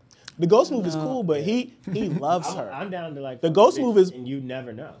respect it. Yeah. The ghost move is cool, but he loves her. I'm down to like The fuck a ghost bitch move is- and you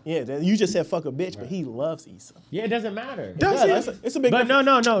never know. Yeah, you just said fuck a bitch, but he loves Issa. Yeah, it doesn't matter. Does Yeah, it? it's a big But no,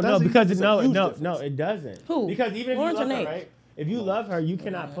 difference. because It's a no, huge no, difference. no, it doesn't. Who? Because even if Lawrence you or love her, Nate? right? If you love her, you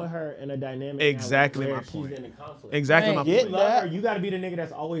cannot put her in a dynamic now Exactly where my she's point. in a conflict. Exactly Right. my If you Get point. love that. her, you got to be the nigga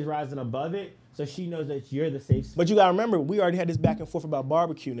that's always rising above it, so she knows that you're the safe space. But you gotta remember, we already had this back and forth about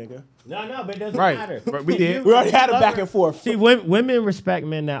barbecue, nigga. No, but it doesn't Right. matter. Right, we did. We already had a Love back her. and forth. See, women respect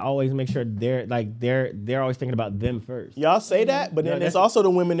men that always make sure they're always thinking about them first. Y'all say that, but No, then there's that's- also the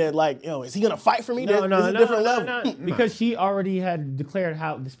women that like, yo, is he gonna fight for me? There's a different level. Because she already had declared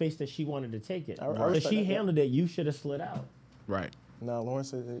how the space that she wanted to take it. I So respect she that, yeah. handled it. You should have slid out. Right. No,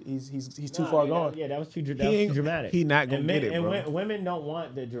 Lawrence, he's too Nah, far yeah, gone. Yeah, that was too ain't- dramatic. he not gonna and get it, and bro. women don't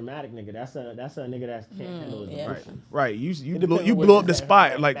want the dramatic nigga. That's a nigga that can't handle his yeah. emotions. Right. You depends blew, on you what blew you up the say.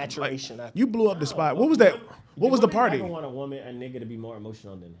 spot. Like Maturation, I think. you blew up the spot. What was that? What was the Women party? never want a nigga to be more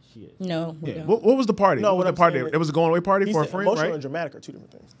emotional than she is. No, we Yeah. don't. What was the party? No, what was what the I'm party? saying is- It was a going away party He for a said friend, emotional right? and dramatic are two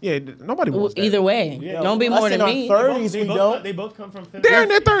different things. Yeah. Nobody Well, wants that. either way, Yeah. don't be Us more in than our me. 30s, we don't. They both come from. They're in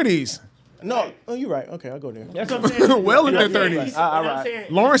their 30s. No, oh, you're right. Okay, I'll go there. That's what I'm saying. Well in their And I'm saying- 30s. All and I'm right. saying-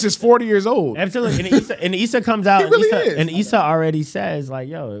 Lawrence is 40 years old. Absolutely. And Issa comes out. He really and Issa, is. and Issa already says like,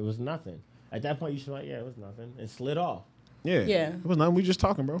 "Yo, it was nothing." At that point, you should be like, "Yeah, it was nothing," and slid off. Yeah. Yeah. It was nothing. We just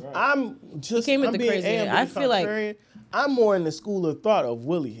talking, bro. I'm just came with I'm the being crazy A, I'm end. being I feel like- contrarian. I'm more in the school of thought of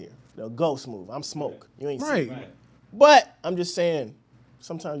Willie here. The ghost move. I'm smoke. You ain't Right. see. But I'm just saying,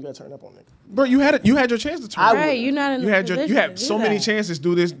 sometimes you gotta turn up on nigga. Bro, you had your chance to turn. I up. Right, you're not in You the had position you to had do so many that. chances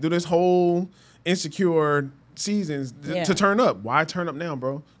to do this whole insecure seasons Yeah. to turn up. Why turn up now,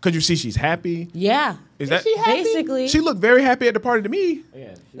 bro? Because you see she's happy. Yeah. Is that Basically, She looked very happy at the party to me.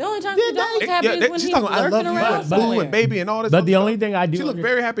 Yeah. the only time she don't look happy is when she's he's talking about I love lurking you, around and boo somewhere. and baby and all this. But other the stuff. only thing I do She looked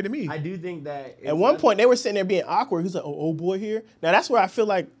very happy to me. I do think that At one point, they were sitting there being awkward. He's like, "Oh, old boy here." Now that's where I feel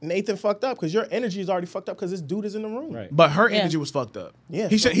like Nathan fucked up because your energy is already fucked up because this dude is in the room. Right. But her Yeah. energy was fucked up. Yeah.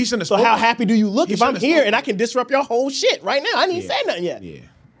 He shouldn't have So spoken. how happy do you look He if I'm shouldn't have here spoken. and I can disrupt your whole shit right now? I didn't even say nothing yet. Yeah.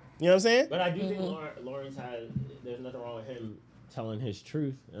 You know what I'm saying? But I do think Lawrence had. There's nothing wrong with him telling his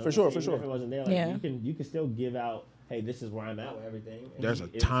truth. And For I'm sure, saying for even sure. If it wasn't there, like, Yeah. you can still give out. Hey, this is where I'm at with everything. And There's a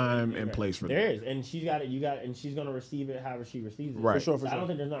it's- time and place for there that. is, and she's got it. You got it, and she's gonna receive it however she receives it. Right. For sure, for So I sure. don't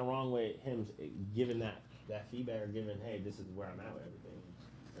think there's nothing wrong with him giving that feedback or giving, hey, this is where I'm at with everything,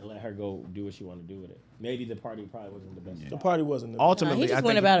 and let her go do what she want to do with it. Maybe the party probably wasn't the best. The party wasn't. The Ultimately, just I went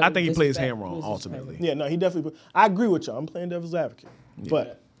think about it I with think he played his disrespect. hand wrong. It was Ultimately, Yeah, no, he definitely. I agree with y'all. I'm playing devil's advocate,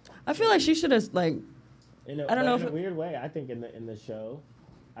 but I feel like she should have like. I don't know in if a weird way. I think in the show,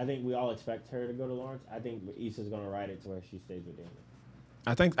 I think we all expect her to go to Lawrence. I think Issa's gonna ride it to where she stays with Daniel.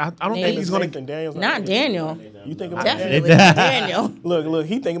 I don't Nate. think he's gonna. Nathan Daniels Not Daniel. You think No. about Definitely Daniel? not Daniel. Look,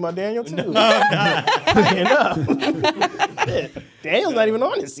 he thinking about Daniel too. Stand up. Daniel's not even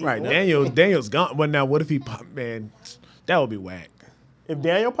on this season. Right, Daniel's gone. But now, what if he pop? Man, that would be whack. If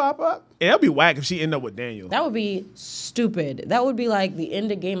Daniel pop up, Yeah, that'd be whack if she end up with Daniel. That would be stupid. That would be like the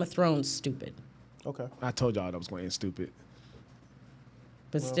end of Game of Thrones stupid. okay. I told y'all that was going to end stupid.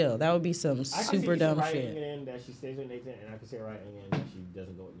 But still, that would be some super dumb writing shit. in that she stays with Nathan, and I can see her writing in that she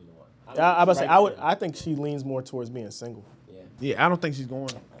doesn't go with Nina White. I about to say I think she leans more towards being single. Yeah, I don't think she's going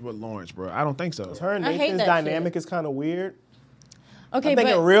with Lawrence, bro. I don't think so. Her and I hate Nathan's that dynamic shit. is kind of weird. Okay, I think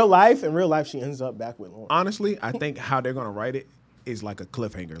but in real life, she ends up back with Lawrence. Honestly, I think how they're gonna write it is like a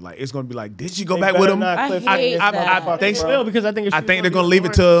cliffhanger. Like it's gonna be like, did she go They back better with him? not I cliffhanger hate this that. motherfucker, think bro. Well, because I think if I she was think they're be gonna with leave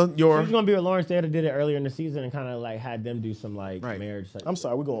it Lawrence- to your. She was gonna be with Lawrence. They had did it earlier in the season and kind of like had them do some like Right. marriage. Type I'm shit.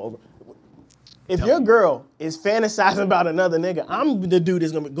 sorry, we're going over. If your girl is fantasizing about another nigga, I'm the dude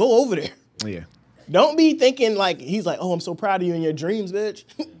that's gonna go over there. Yeah. Don't be thinking like he's like, oh, I'm so proud of you in your dreams, bitch.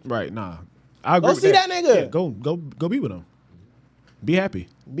 Right? Nah, I agree. Go with see that nigga. Yeah, go be with him. Be happy.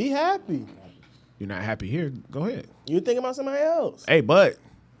 Be happy. You're not happy here. Go ahead. You're thinking about somebody else. Hey, but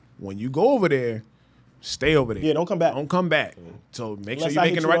when you go over there, stay over there. Yeah, don't come back. Don't come back. So make Unless sure I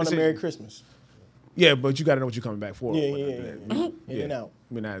you're hit making you the right on a Merry decision. Christmas. Yeah, but you got to know what you're coming back for. Yeah. Yeah. In and out.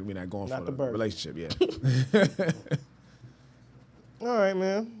 We're not going Not for the the bird. relationship. Yeah. All right,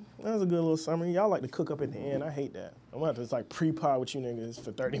 man. That was a good little summary. Y'all like to cook up at the end. I hate that. I'm going to have to just like pre-pod with you niggas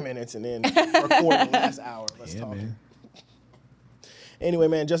for 30 minutes and then record the last hour. Let's talk. Man. Anyway,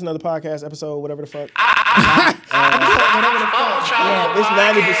 man, just another podcast episode, whatever the fuck. Whatever the fuck. Yeah,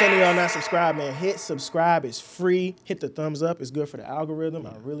 it's 90% of y'all not subscribed, man. Hit subscribe. It's free. Hit the thumbs up. It's good for the algorithm.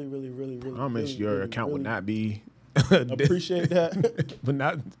 I really I promise your account would not be appreciate that. would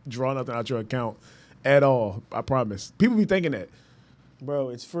not draw nothing out your account at all. I promise. People be thinking that. Bro,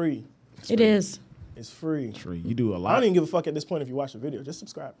 it's free. It is. It's free. Free. You do a I lot. don't even give a fuck at this point if you watch the video. Just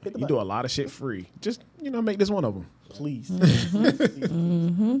subscribe. Hit the You button. do a lot of shit free. Just make this one of them. Please.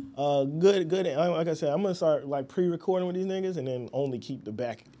 Mm-hmm. Good. Like I said, I'm gonna start like pre-recording with these niggas and then only keep the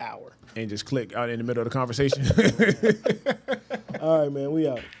back hour. And just click out in the middle of the conversation. All right, man. We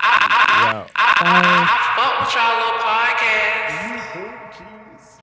out. Yeah. Fuck with y'all little podcast.